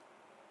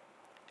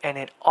 and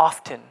it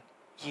often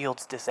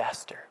yields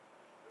disaster.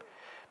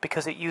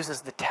 Because it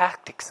uses the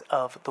tactics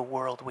of the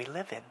world we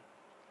live in.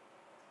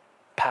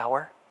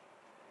 power,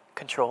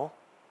 control,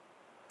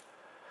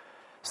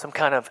 some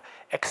kind of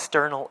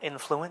external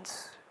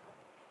influence?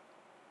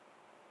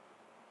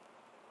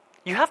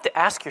 You have to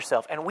ask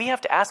yourself, and we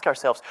have to ask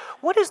ourselves,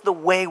 what is the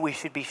way we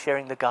should be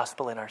sharing the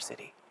gospel in our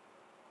city?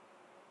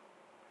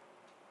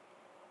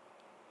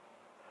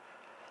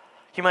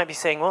 You might be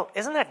saying, well,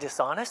 isn't that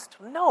dishonest?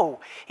 No,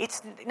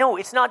 it's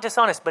not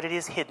dishonest, but it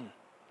is hidden.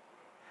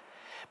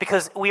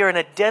 Because we are in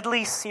a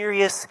deadly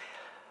serious,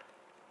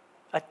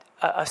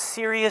 a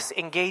serious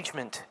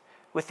engagement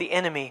with the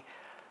enemy,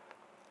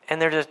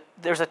 and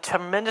there's a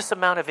tremendous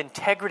amount of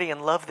integrity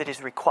and love that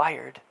is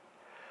required.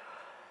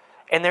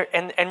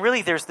 And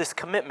really there's this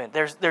commitment.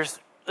 There's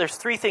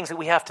three things that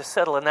we have to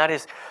settle, and that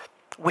is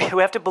we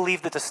have to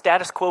believe that the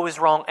status quo is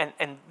wrong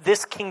and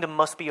this kingdom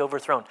must be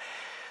overthrown.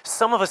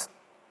 Some of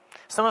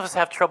us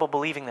have trouble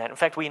believing that. In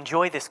fact, we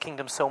enjoy this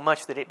kingdom so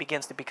much that it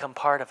begins to become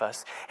part of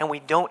us, and we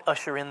don't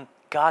usher in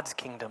God's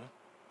kingdom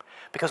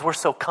because we're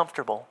so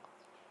comfortable.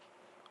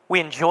 We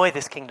enjoy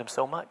this kingdom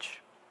so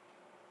much.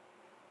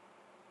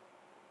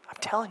 I'm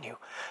telling you,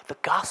 the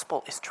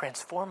gospel is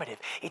transformative.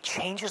 It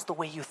changes the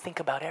way you think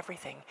about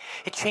everything.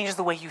 It changes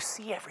the way you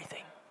see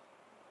everything.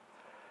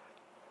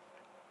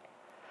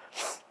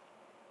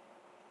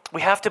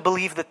 We have to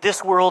believe that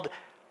this world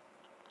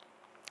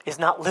is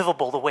not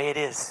livable the way it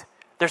is.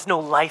 There's no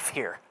life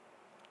here.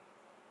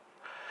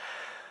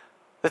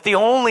 That the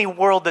only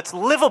world that's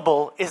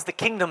livable is the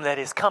kingdom that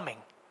is coming.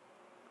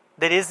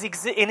 That is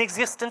in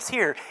existence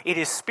here. It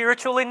is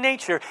spiritual in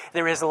nature.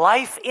 There is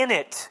life in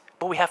it.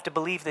 But we have to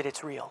believe that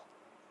it's real.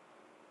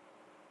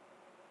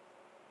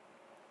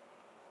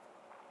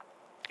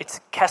 It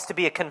has to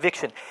be a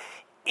conviction.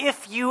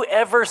 If you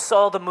ever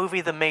saw the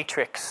movie The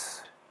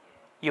Matrix,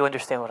 you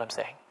understand what I'm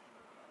saying.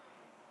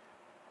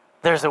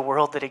 There's a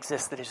world that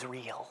exists that is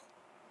real.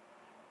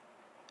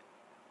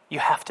 You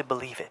have to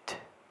believe it.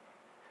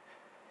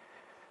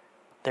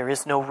 There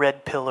is no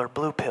red pill or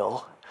blue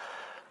pill,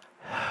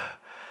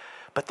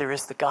 but there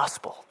is the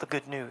gospel, the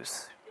good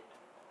news.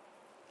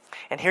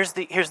 And here's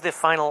the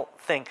final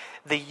thing.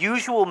 The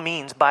usual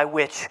means by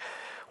which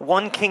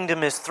one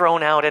kingdom is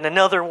thrown out and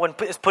another one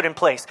is put in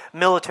place,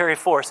 military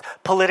force,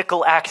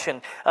 political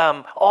action,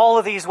 all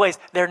of these ways,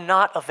 they're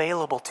not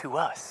available to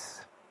us.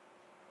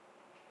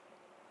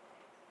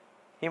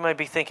 You might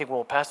be thinking,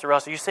 well, Pastor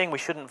Ross, are you saying we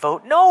shouldn't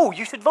vote? No,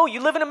 you should vote. You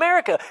live in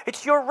America.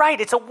 It's your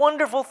right. It's a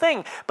wonderful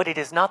thing. But it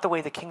is not the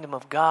way the kingdom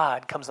of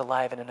God comes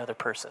alive in another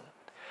person.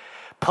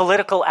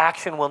 Political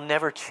action will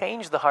never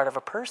change the heart of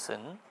a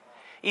person,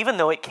 even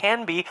though it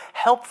can be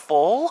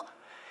helpful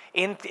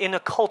in a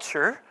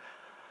culture.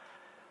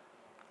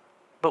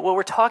 But what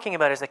we're talking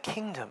about is a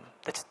kingdom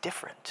that's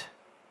different.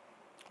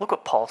 Look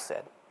what Paul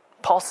said.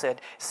 Paul said,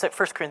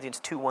 1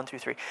 Corinthians 2, 1 through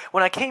 3,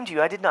 when I came to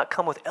you, I did not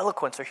come with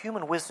eloquence or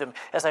human wisdom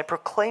as I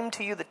proclaimed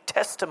to you the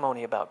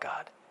testimony about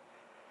God.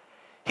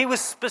 He was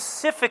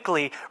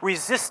specifically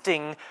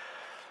resisting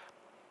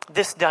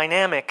this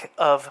dynamic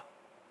of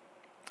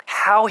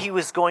how he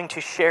was going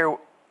to share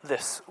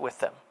this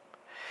with them.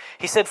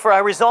 He said, for I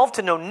resolved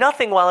to know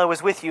nothing while I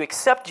was with you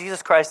except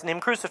Jesus Christ and him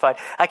crucified.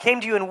 I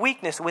came to you in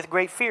weakness with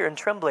great fear and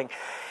trembling.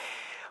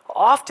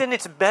 Often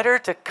it's better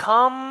to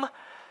come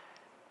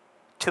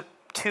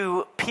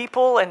to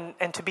people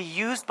and to be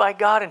used by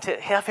God and to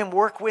have him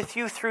work with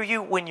you, through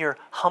you, when you're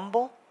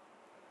humble,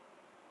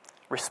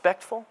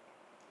 respectful,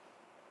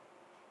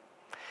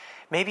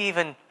 maybe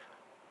even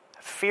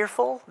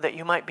fearful that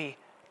you might be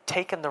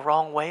taken the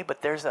wrong way,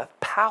 but there's a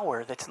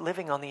power that's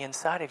living on the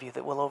inside of you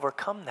that will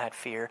overcome that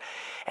fear.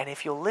 And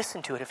if you'll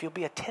listen to it, if you'll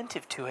be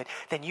attentive to it,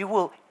 then you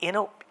will,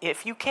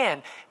 if you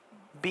can,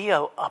 be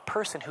a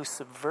person who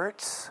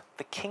subverts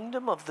the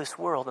kingdom of this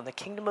world and the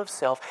kingdom of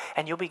self,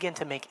 and you'll begin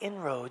to make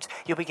inroads.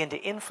 You'll begin to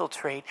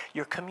infiltrate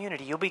your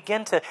community. You'll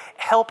begin to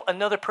help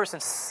another person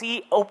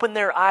open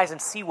their eyes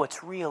and see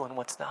what's real and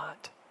what's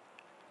not.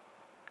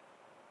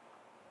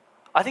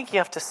 I think you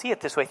have to see it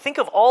this way. Think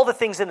of all the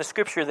things in the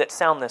scripture that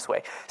sound this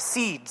way.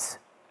 Seeds,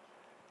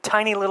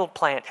 tiny little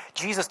plant.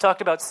 Jesus talked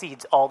about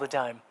seeds all the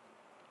time.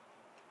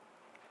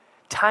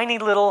 Tiny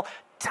little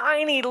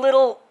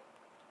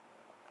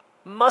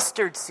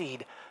mustard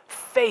seed,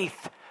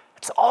 faith.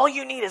 It's all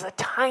you need is a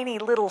tiny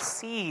little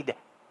seed,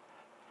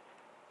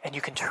 and you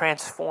can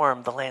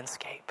transform the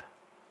landscape.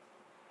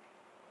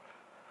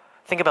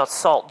 Think about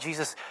salt.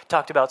 Jesus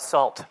talked about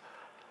salt.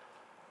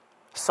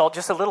 Salt,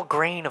 just a little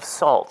grain of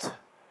salt.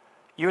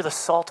 You're the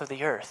salt of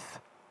the earth.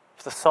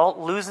 If the salt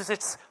loses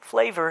its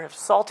flavor, its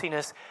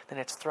saltiness, then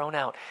it's thrown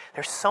out.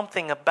 There's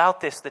something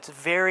about this that's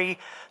very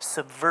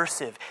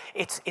subversive.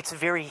 It's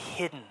very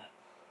hidden.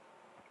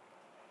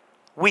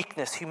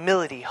 Weakness,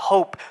 humility,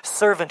 hope,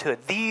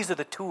 servanthood. These are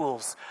the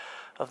tools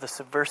of the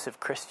subversive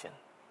Christian.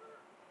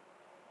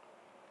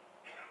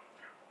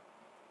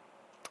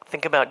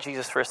 Think about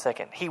Jesus for a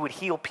second. He would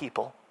heal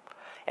people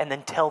and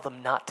then tell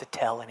them not to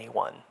tell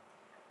anyone.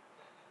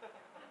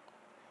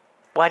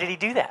 Why did he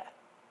do that?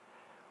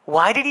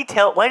 Why did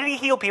he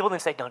heal people and then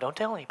say, no, don't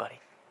tell anybody?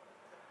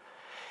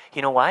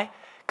 You know why?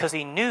 Because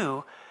he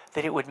knew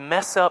that it would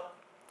mess up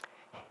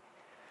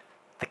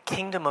the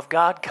kingdom of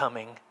God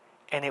coming,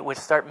 and it would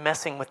start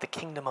messing with the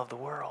kingdom of the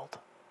world.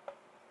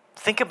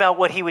 Think about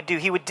what he would do.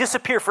 He would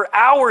disappear for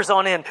hours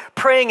on end,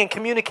 praying and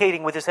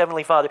communicating with his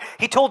heavenly Father.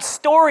 He told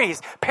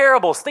stories,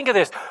 parables. Think of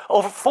this.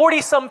 Over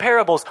 40-some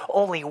parables,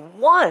 only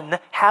one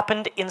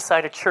happened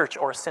inside a church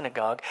or a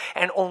synagogue,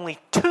 and only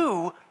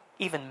 2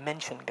 even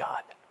mentioned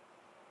God.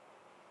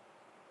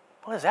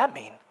 What does that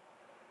mean?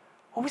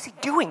 What was he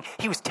doing?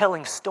 He was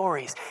telling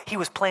stories. He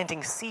was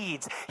planting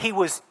seeds. He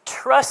was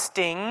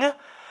trusting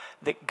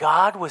that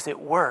God was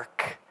at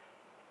work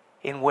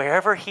in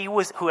whoever he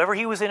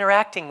was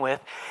interacting with,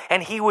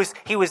 and he was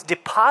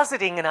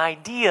depositing an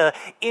idea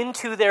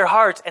into their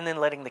hearts and then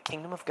letting the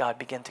kingdom of God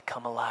begin to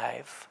come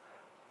alive.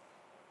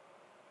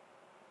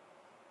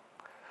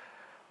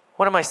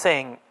 What am I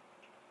saying?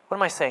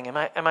 Am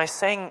I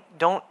saying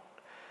don't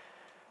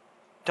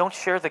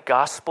share the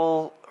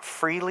gospel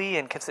freely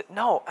and consider?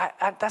 No,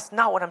 that's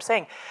not what I'm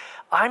saying.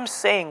 I'm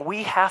saying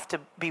we have to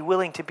be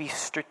willing to be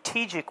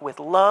strategic with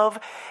love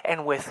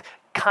and with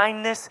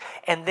kindness,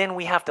 and then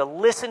we have to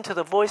listen to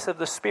the voice of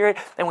the Spirit,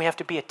 and we have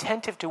to be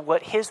attentive to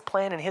what His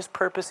plan and His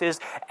purpose is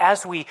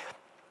as we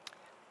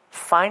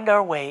find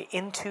our way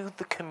into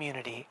the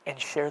community and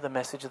share the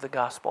message of the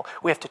gospel.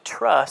 We have to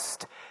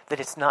trust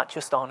that it's not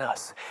just on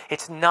us.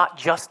 It's not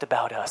just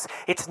about us.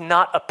 It's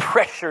not a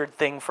pressured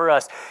thing for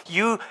us.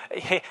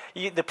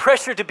 The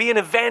pressure to be an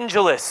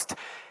evangelist.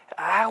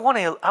 I want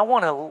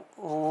to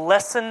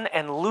lessen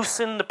and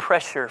loosen the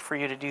pressure for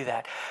you to do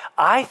that.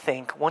 I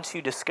think once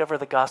you discover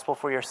the gospel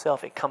for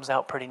yourself, it comes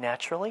out pretty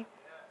naturally.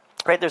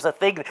 Right? There's a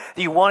thing that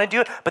you want to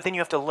do it, but then you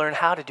have to learn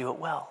how to do it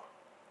well.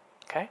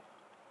 Okay?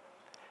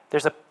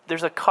 There's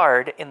a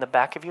card in the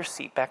back of your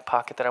seat back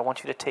pocket that I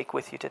want you to take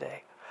with you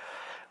today.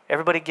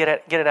 Everybody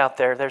get it out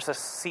there. There's a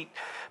seat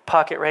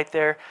pocket right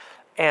there,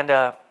 and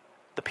the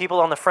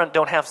people on the front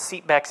don't have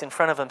seat backs in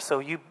front of them, so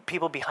you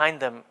people behind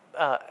them,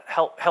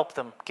 help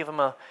them. Give them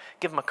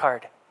a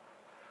card.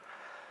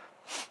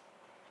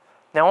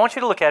 Now I want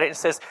you to look at it. It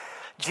says,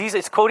 Jesus,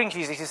 it's quoting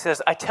Jesus. He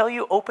says, "I tell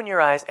you, open your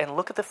eyes and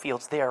look at the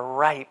fields. They are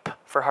ripe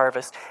for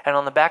harvest." And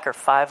on the back are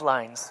 5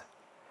 lines.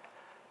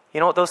 You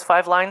know what those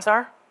 5 lines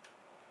are?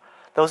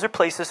 Those are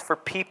places for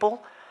people's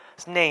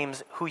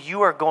names who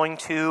you are going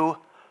to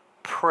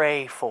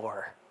pray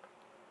for.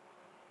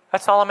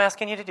 That's all I'm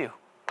asking you to do.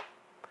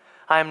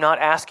 I am not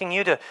asking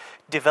you to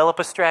develop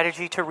a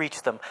strategy to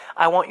reach them.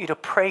 I want you to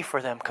pray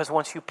for them, because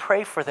once you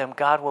pray for them,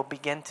 God will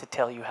begin to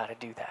tell you how to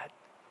do that.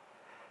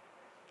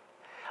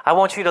 I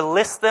want you to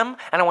list them,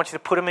 and I want you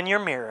to put them in your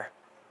mirror.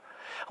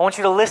 I want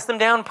you to list them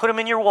down, put them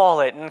in your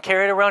wallet, and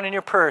carry it around in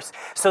your purse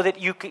so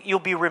that you'll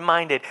be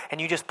reminded, and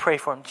you just pray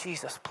for them.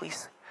 Jesus,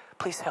 please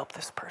help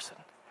this person.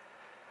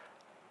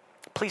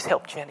 Please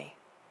help Jenny.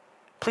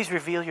 Please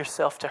reveal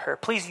yourself to her.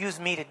 Please use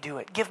me to do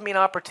it. Give me an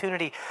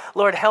opportunity.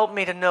 Lord, help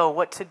me to know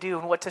what to do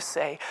and what to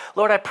say.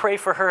 Lord, I pray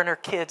for her and her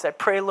kids. I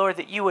pray, Lord,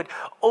 that you would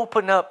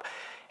open up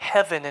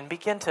heaven and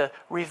begin to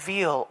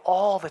reveal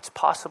all that's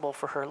possible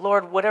for her.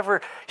 Lord,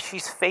 whatever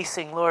she's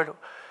facing, Lord,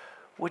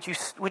 would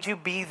you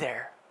be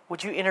there?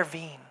 Would you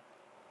intervene?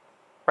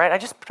 Right? I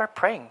just start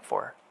praying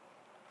for her.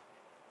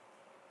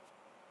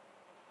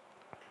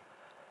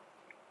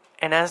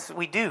 And as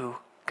we do,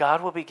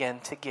 God will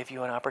begin to give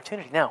you an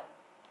opportunity. Now,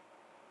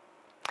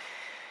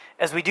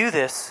 as we do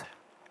this,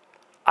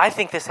 I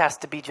think this has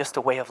to be just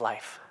a way of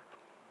life.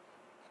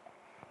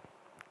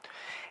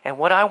 And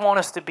what I want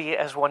us to be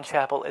as One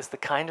Chapel is the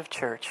kind of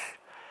church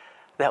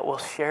that will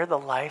share the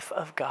life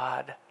of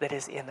God that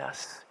is in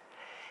us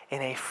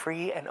in a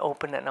free and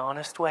open and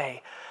honest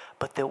way,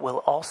 but that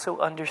will also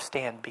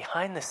understand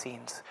behind the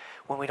scenes,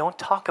 when we don't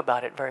talk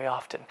about it very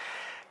often,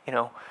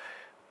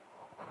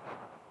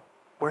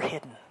 we're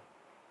hidden.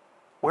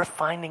 We're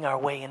finding our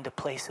way into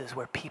places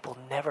where people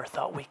never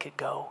thought we could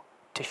go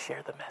to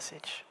share the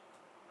message.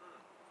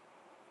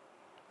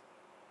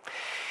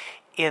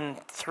 In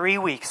 3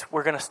 weeks,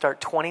 we're going to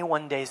start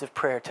 21 days of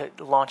prayer to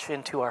launch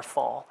into our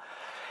fall.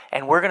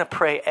 And we're going to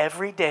pray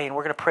every day, and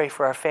we're going to pray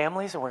for our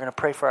families, and we're going to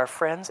pray for our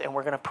friends, and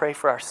we're going to pray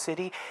for our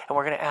city, and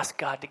we're going to ask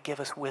God to give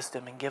us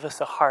wisdom and give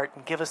us a heart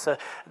and give us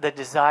the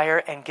desire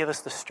and give us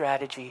the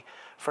strategy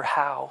for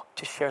how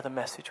to share the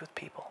message with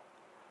people.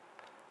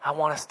 I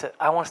want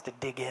us to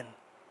dig in,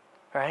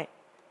 right?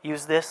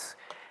 Use this.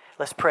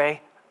 Let's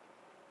pray.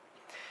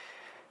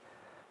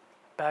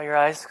 Bow your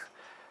eyes.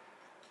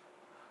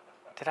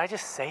 Did I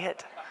just say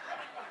it?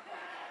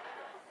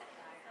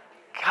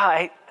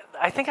 God,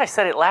 I think I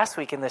said it last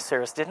week in this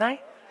service, didn't I?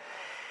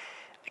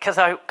 Because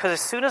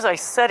as soon as I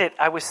said it,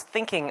 I was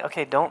thinking,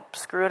 okay, don't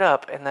screw it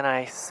up, and then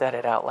I said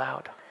it out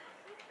loud.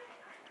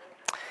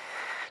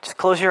 Just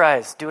close your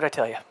eyes. Do what I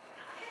tell you.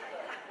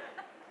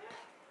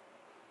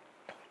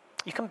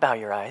 You can bow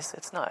your eyes.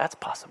 That's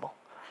possible.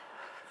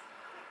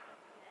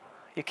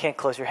 You can't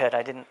close your head.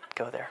 I didn't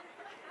go there.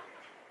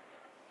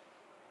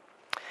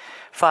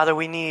 Father,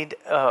 we need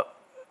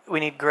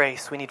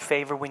grace, we need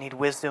favor, we need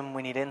wisdom,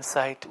 we need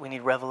insight, we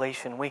need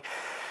revelation. We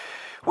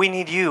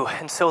need you.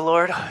 And so,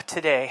 Lord,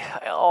 today,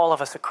 all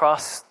of us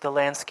across the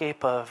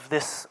landscape of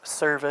this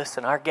service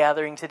and our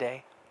gathering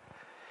today,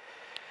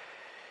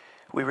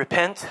 we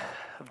repent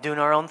of doing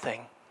our own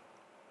thing,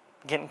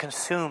 getting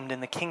consumed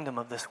in the kingdom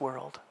of this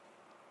world,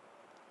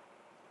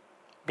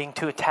 being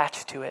too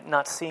attached to it,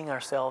 not seeing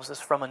ourselves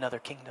as from another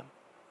kingdom.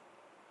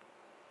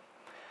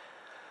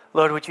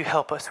 Lord, would you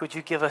help us? Would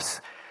you give us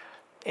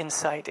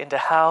insight into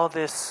how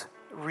this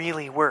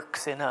really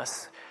works in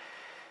us?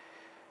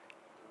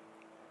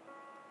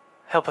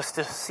 Help us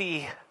to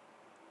see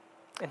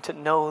and to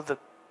know the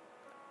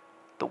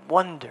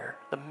wonder,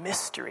 the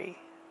mystery,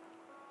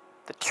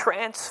 the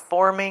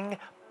transforming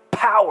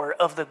power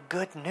of the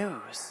good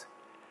news.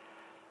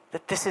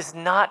 That this is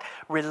not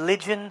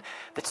religion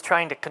that's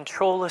trying to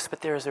control us, but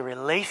there is a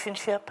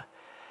relationship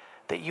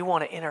that you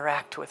want to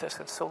interact with us.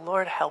 And so,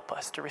 Lord, help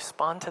us to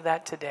respond to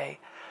that today.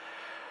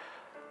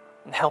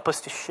 And help us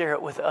to share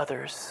it with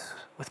others,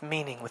 with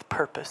meaning, with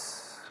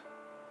purpose,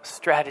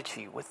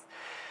 strategy, with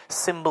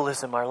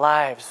symbolism, our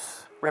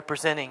lives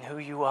representing who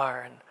you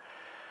are, and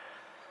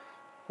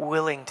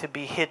willing to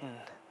be hidden,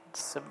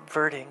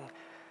 subverting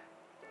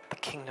the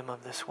kingdom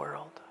of this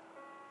world.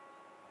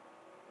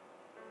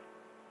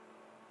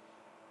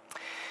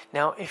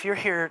 Now, if you're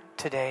here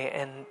today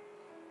and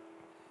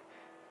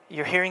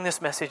you're hearing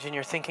this message and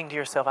you're thinking to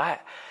yourself, I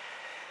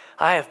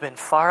have been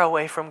far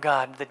away from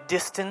God. The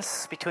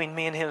distance between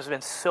me and Him has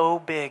been so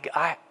big.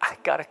 I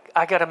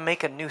gotta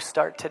make a new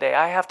start today.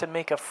 I have to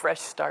make a fresh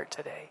start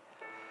today.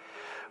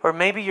 Or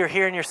maybe you're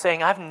here and you're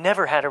saying, I've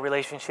never had a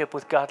relationship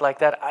with God like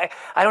that.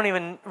 I don't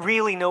even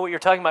really know what you're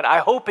talking about. I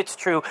hope it's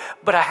true,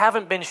 but I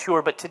haven't been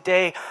sure. But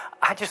today,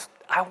 I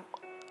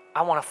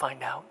want to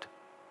find out.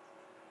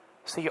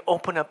 So you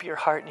open up your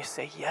heart and you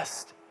say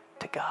yes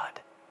to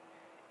God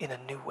in a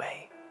new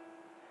way.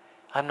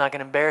 I'm not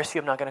going to embarrass you.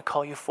 I'm not going to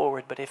call you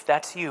forward. But if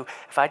that's you,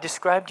 if I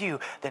described you,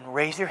 then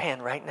raise your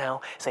hand right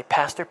now. Say,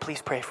 Pastor,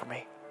 please pray for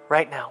me.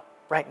 Right now.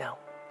 Right now.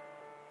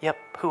 Yep.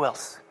 Who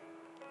else?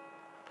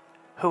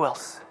 Who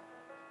else?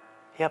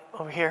 Yep,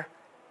 over here.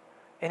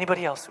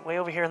 Anybody else? Way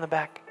over here in the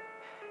back.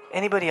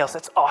 Anybody else?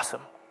 That's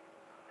awesome.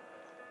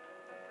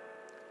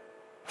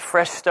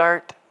 Fresh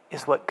start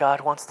is what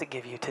God wants to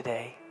give you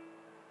today.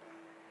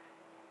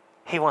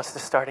 He wants to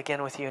start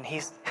again with you, and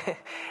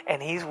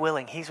He's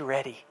willing. He's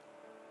ready.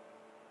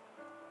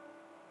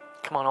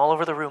 Come on, all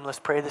over the room, let's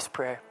pray this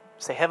prayer.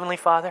 Say, Heavenly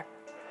Father.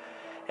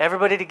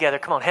 Everybody together.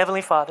 Come on,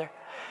 Heavenly Father.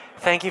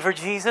 Thank you for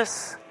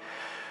Jesus,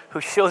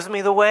 who shows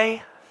me the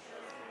way.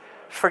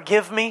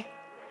 Forgive me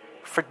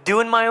for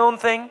doing my own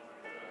thing,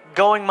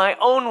 going my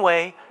own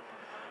way,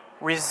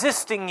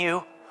 resisting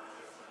you.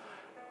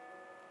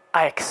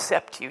 I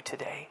accept you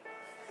today.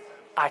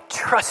 I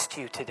trust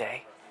you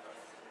today.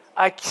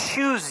 I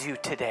choose you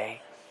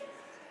today.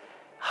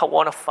 I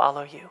want to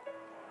follow you.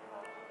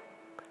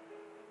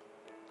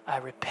 I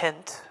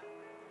repent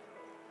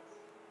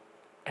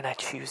and I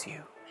choose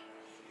you.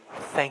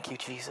 Thank you,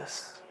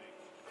 Jesus.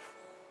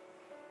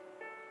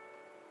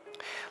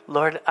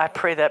 Lord, I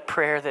pray that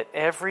prayer that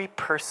every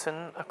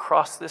person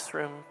across this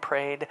room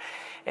prayed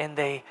and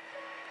they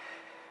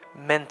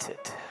meant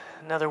it.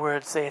 In other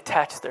words, they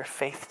attached their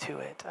faith to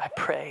it. I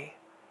pray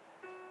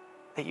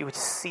that you would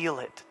seal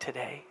it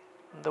today,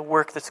 the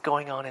work that's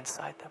going on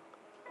inside them,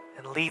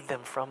 and lead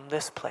them from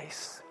this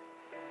place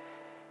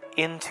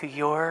into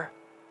your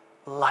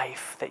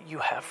life that you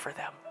have for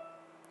them.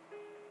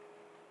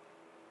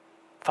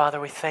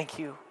 Father, we thank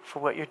you for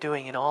what you're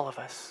doing in all of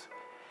us.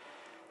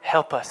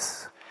 Help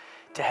us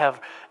to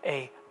have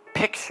a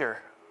picture,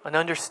 an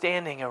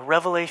understanding, a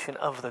revelation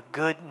of the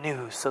good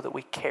news so that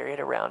we carry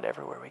it around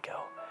everywhere we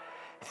go.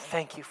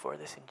 Thank you for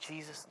this in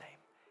Jesus' name.